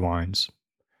 not bad wines.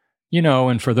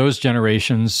 And for those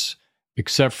generations,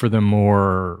 except for the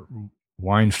more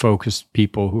wine-focused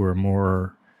people who are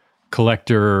more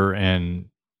collector and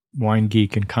wine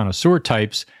geek and connoisseur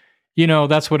types,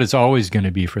 that's what it's always going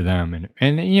to be for them.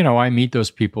 And I meet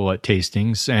those people at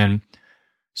tastings, and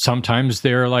sometimes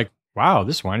they're like, wow,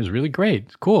 this wine is really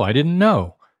great. Cool, I didn't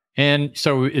know. And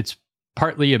so it's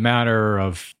partly a matter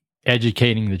of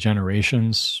educating the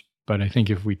generations. But I think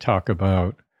if we talk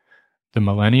about the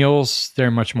millennials,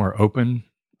 they're much more open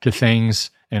to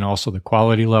things. And also the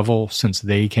quality level, since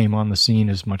they came on the scene,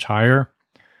 is much higher.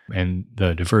 And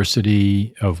the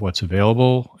diversity of what's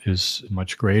available is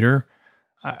much greater.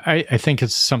 I think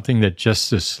it's something that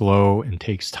just is slow and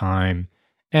takes time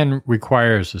and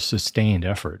requires a sustained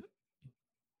effort.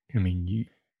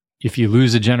 If you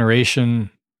lose a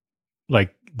generation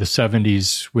like the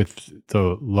 70s with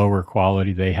the lower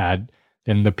quality they had,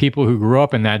 then the people who grew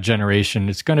up in that generation,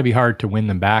 it's going to be hard to win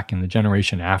them back. And the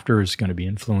generation after is going to be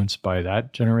influenced by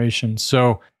that generation.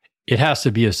 So it has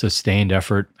to be a sustained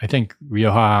effort. I think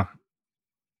Rioja,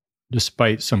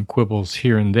 despite some quibbles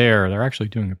here and there, they're actually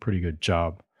doing a pretty good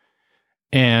job.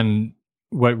 And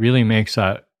what really makes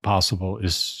that possible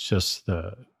is just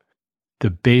the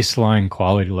the baseline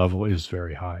quality level is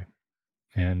very high.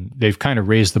 And they've kind of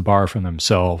raised the bar for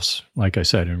themselves, like I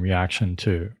said, in reaction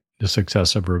to the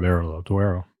success of Ribera del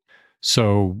Duero.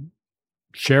 So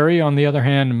sherry, on the other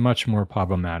hand, much more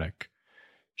problematic.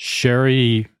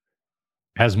 Sherry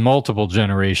has multiple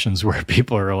generations where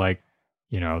people are like,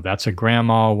 that's a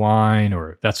grandma wine,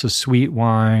 or that's a sweet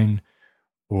wine,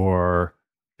 or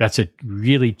that's a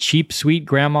really cheap, sweet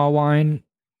grandma wine.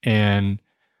 And,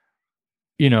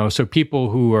 so people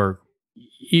who are,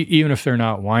 even if they're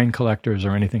not wine collectors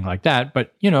or anything like that,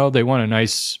 but, they want a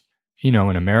nice, in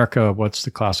America, what's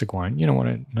the classic wine? Want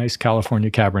a nice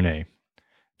California Cabernet.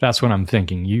 That's what I'm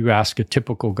thinking. You ask a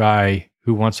typical guy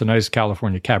who wants a nice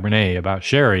California Cabernet about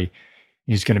sherry,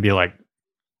 he's going to be like,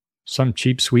 some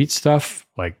cheap, sweet stuff?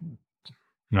 Like,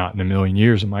 not in a million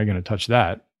years am I going to touch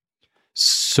that.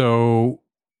 So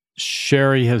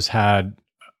sherry has a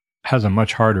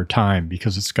much harder time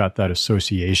because it's got that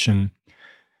association.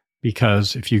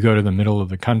 Because if you go to the middle of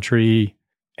the country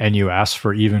and you ask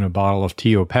for even a bottle of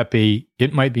Tío Pepe,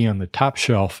 it might be on the top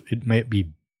shelf. It might be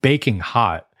baking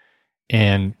hot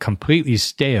and completely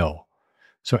stale.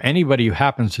 So anybody who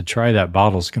happens to try that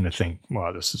bottle is going to think,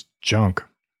 wow, this is junk.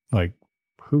 Like,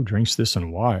 who drinks this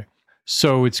and why?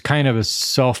 So it's kind of a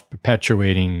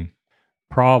self-perpetuating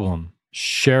problem.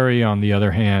 Sherry, on the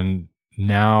other hand,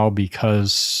 now,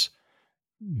 because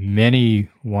many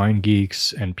wine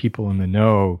geeks and people in the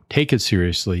know take it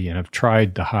seriously and have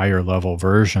tried the higher level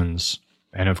versions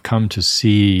and have come to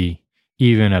see,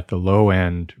 even at the low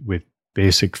end with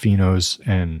basic finos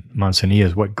and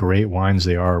manzanillas, what great wines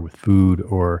they are with food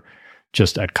or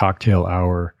just at cocktail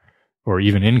hour or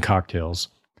even in cocktails.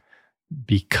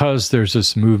 Because there's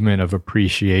this movement of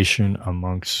appreciation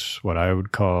amongst what I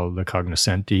would call the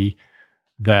cognoscenti,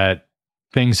 that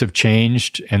things have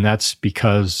changed. And that's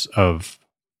because of,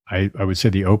 I would say,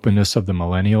 the openness of the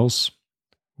millennials.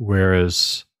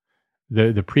 Whereas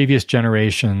the previous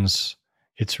generations,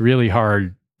 it's really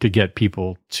hard to get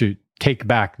people to take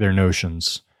back their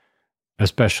notions,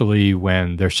 especially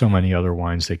when there's so many other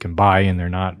wines they can buy and they're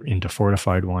not into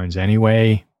fortified wines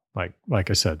anyway. Like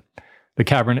I said, the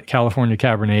California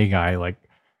Cabernet guy, like,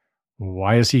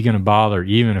 why is he going to bother,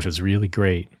 even if it's really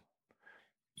great?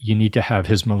 You need to have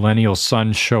his millennial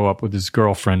son show up with his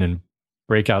girlfriend and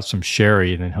break out some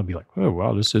sherry, and then he'll be like, oh,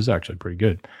 wow, this is actually pretty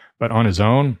good. But on his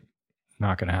own,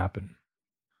 not going to happen.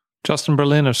 Justin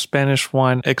Berlin of Spanish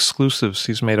Wine Exclusives.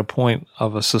 He's made a point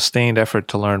of a sustained effort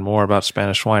to learn more about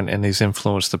Spanish wine, and he's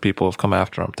influenced the people who have come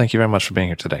after him. Thank you very much for being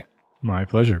here today. My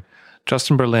pleasure.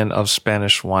 Justin Berlin of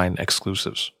Spanish Wine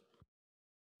Exclusives.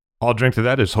 All Drink to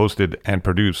That is hosted and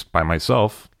produced by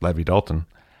myself, Levi Dalton.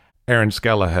 Aaron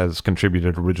Scala has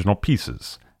contributed original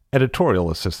pieces.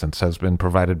 Editorial assistance has been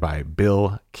provided by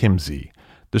Bill Kimsey.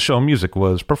 The show music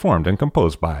was performed and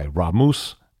composed by Rob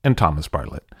Moose and Thomas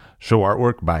Bartlett. Show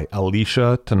artwork by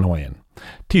Alicia Tenoyan.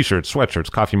 T-shirts,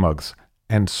 sweatshirts, coffee mugs,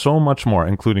 and so much more,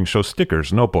 including show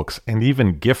stickers, notebooks, and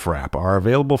even gift wrap, are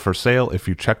available for sale if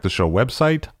you check the show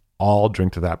website,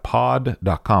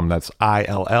 alldrinktothatpod.com. That's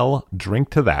ILL,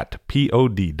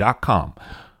 drinktothatpod.com,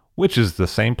 which is the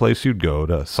same place you'd go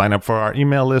to sign up for our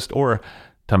email list or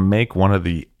to make one of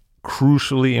the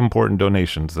crucially important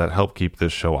donations that help keep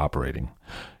this show operating.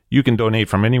 You can donate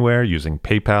from anywhere using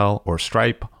PayPal or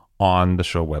Stripe on the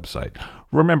show website.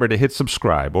 Remember to hit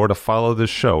subscribe or to follow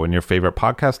this show in your favorite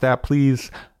podcast app,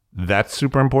 please. That's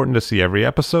super important to see every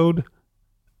episode.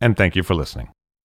 And thank you for listening.